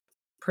of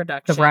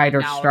production. The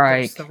writer's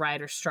strike. The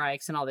writer's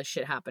strikes and all this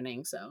shit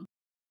happening, so.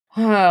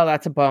 Oh,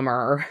 that's a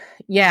bummer.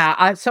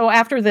 Yeah, so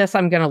after this,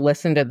 I'm going to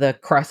listen to the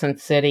Crescent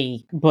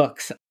City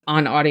books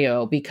on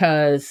audio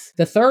because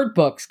the 3rd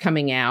book's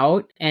coming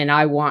out, and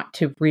I want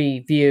to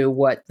review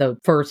what the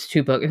first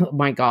 2 books... Oh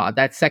my God,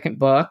 that 2nd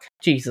book,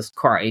 Jesus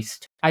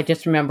Christ. I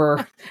just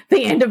remember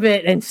the end of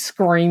it and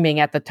screaming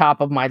at the top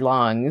of my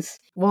lungs.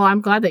 Well, I'm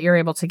glad that you're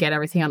able to get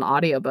everything on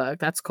audiobook.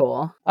 That's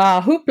cool.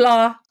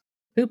 Hoopla.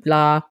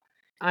 Hoopla.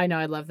 I know,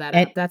 I love that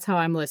app. That's how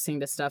I'm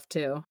listening to stuff,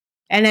 too.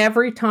 And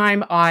every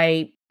time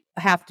I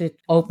have to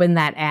open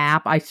that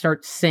app, I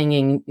start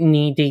singing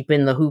Knee Deep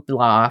in the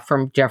Hoopla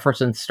from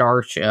Jefferson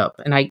Starship.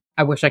 And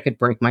I wish I could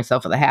break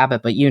myself of the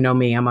habit, but you know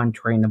me, I'm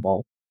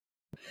untrainable.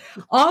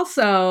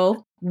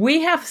 Also,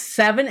 we have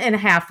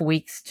 7.5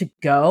 weeks to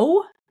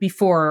go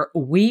before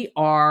we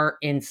are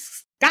in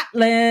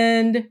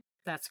Scotland.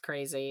 That's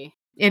crazy.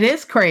 It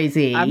is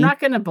crazy. I'm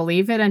not going to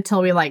believe it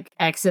until we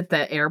exit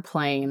the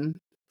airplane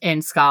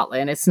in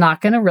Scotland. It's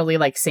not going to really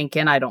sink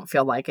in, I don't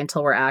feel like,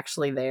 until we're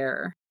actually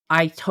there.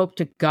 I hope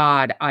to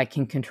God I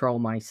can control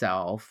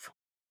myself.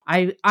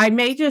 I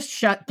may just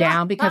shut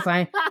down because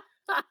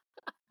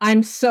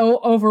I'm so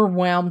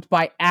overwhelmed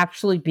by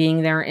actually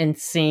being there and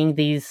seeing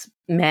these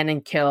men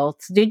in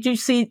kilts. Did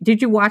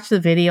you watch the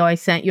video I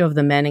sent you of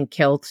the men in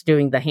kilts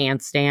doing the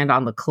handstand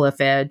on the cliff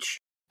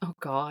edge? Oh,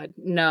 God.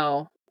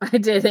 No, I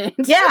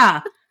didn't.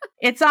 Yeah.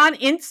 It's on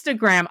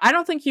Instagram. I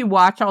don't think you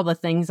watch all the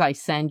things I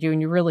send you,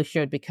 and you really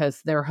should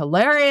because they're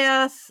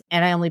hilarious,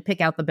 and I only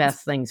pick out the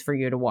best things for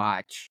you to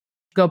watch.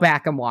 Go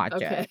back and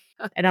watch it.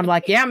 And I'm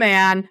like, yeah,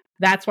 man,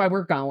 that's why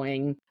we're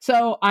going.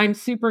 So I'm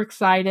super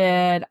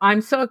excited.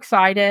 I'm so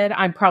excited.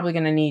 I'm probably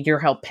going to need your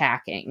help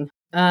packing.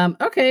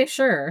 Okay,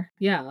 sure.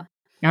 Yeah. All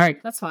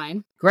right. That's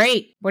fine.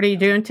 Great. What are you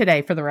doing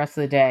today for the rest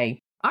of the day?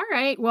 All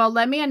right. Well,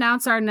 let me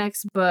announce our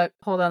next book.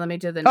 Hold on. Let me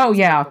do the next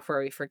book before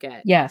we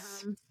forget.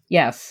 Yes.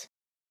 Yes.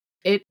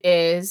 It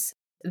is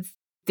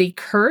The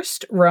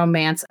Cursed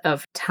Romance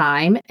of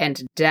Time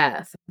and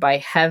Death by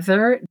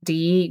Heather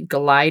D.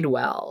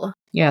 Glidewell.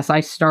 Yes, I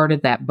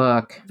started that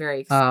book.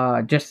 Very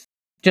exciting. Just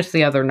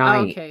the other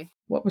night. Oh, okay.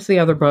 What was the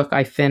other book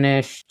I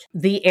finished?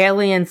 The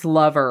Alien's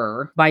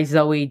Lover by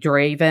Zoe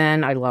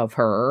Draven. I love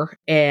her.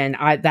 And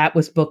that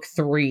was book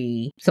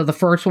 3. So the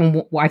first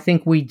one, I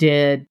think we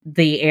did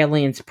the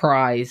Alien's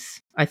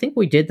Prize. I think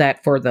we did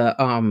that for the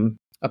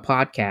a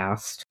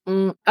podcast.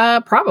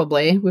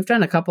 Probably. We've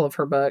done a couple of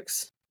her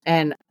books.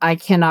 And I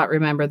cannot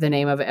remember the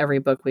name of every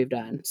book we've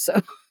done.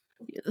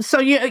 So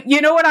you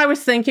know what I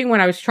was thinking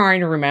when I was trying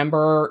to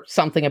remember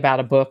something about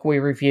a book we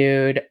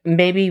reviewed?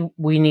 Maybe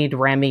we need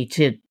Remy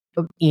to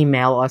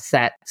email us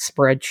that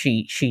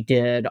spreadsheet she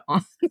did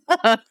on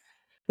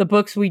the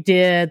books we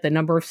did, the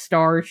number of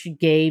stars she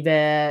gave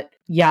it,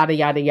 yada,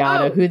 yada,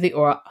 yada.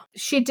 Oh,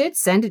 she did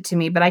send it to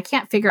me, but I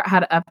can't figure out how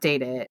to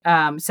update it.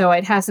 So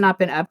it has not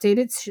been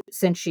updated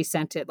since she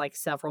sent it like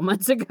several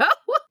months ago.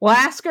 Well,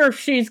 ask her if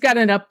she's got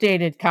an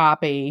updated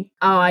copy.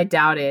 Oh, I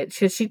doubt it.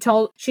 She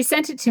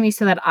sent it to me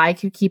so that I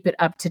could keep it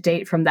up to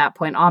date from that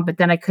point on, but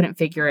then I couldn't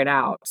figure it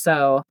out.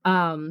 So,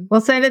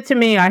 well, send it to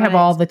me. I have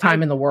all the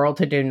time in the world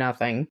to do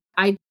nothing.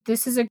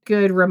 This is a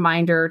good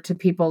reminder to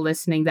people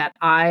listening that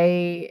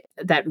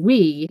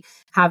we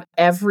have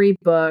every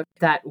book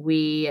that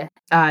we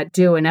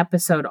do an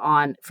episode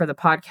on for the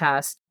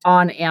podcast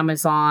on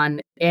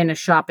Amazon in a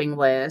shopping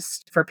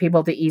list for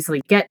people to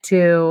easily get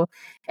to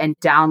and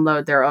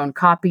download their own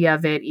copy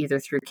of it, either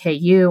through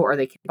KU or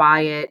they can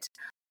buy it.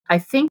 I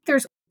think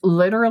there's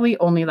literally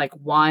only like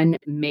 1,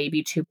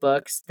 maybe 2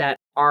 books that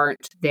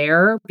aren't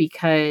there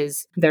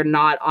because they're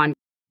not on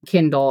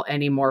Kindle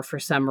anymore for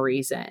some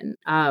reason.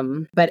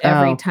 But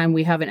every time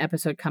we have an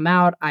episode come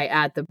out, I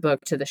add the book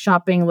to the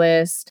shopping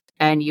list,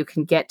 and you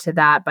can get to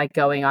that by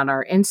going on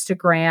our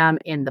Instagram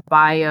in the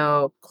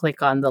bio,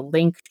 click on the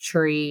link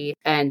tree,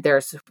 and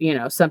there's,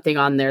 something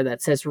on there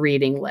that says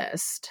reading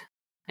list.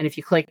 And if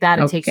you click that,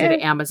 it takes you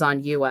to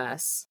Amazon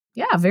US.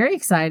 Yeah, very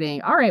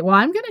exciting. All right. Well,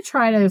 I'm going to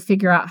try to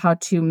figure out how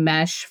to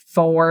mesh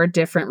 4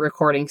 different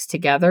recordings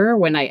together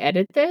when I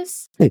edit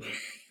this.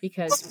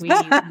 Because we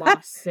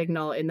lost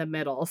signal in the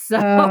middle. So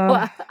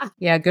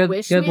yeah, good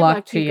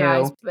luck to you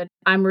guys. But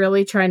I'm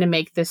really trying to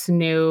make this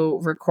new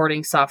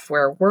recording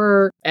software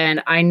work.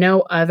 And I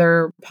know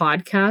other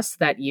podcasts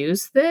that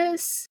use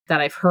this,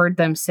 that I've heard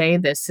them say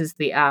this is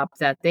the app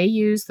that they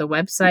use, the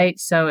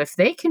website. So if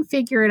they can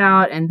figure it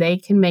out and they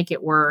can make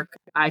it work,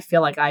 I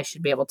feel like I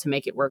should be able to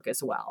make it work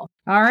as well.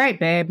 All right,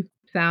 babe.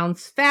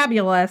 Sounds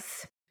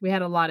fabulous. We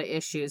had a lot of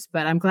issues,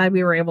 but I'm glad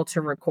we were able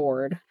to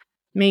record.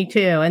 Me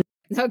too. And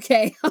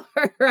okay. All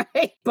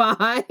right.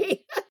 Bye.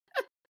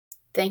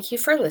 Thank you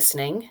for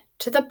listening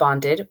to the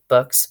Bonded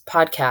Books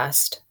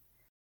podcast.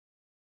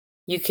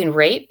 You can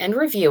rate and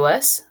review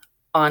us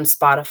on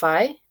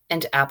Spotify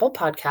and Apple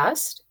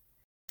Podcast.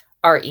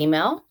 Our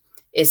email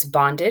is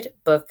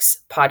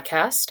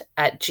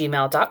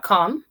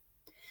bondedbookspodcast@gmail.com.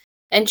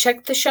 And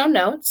check the show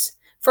notes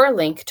for a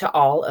link to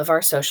all of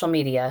our social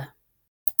media.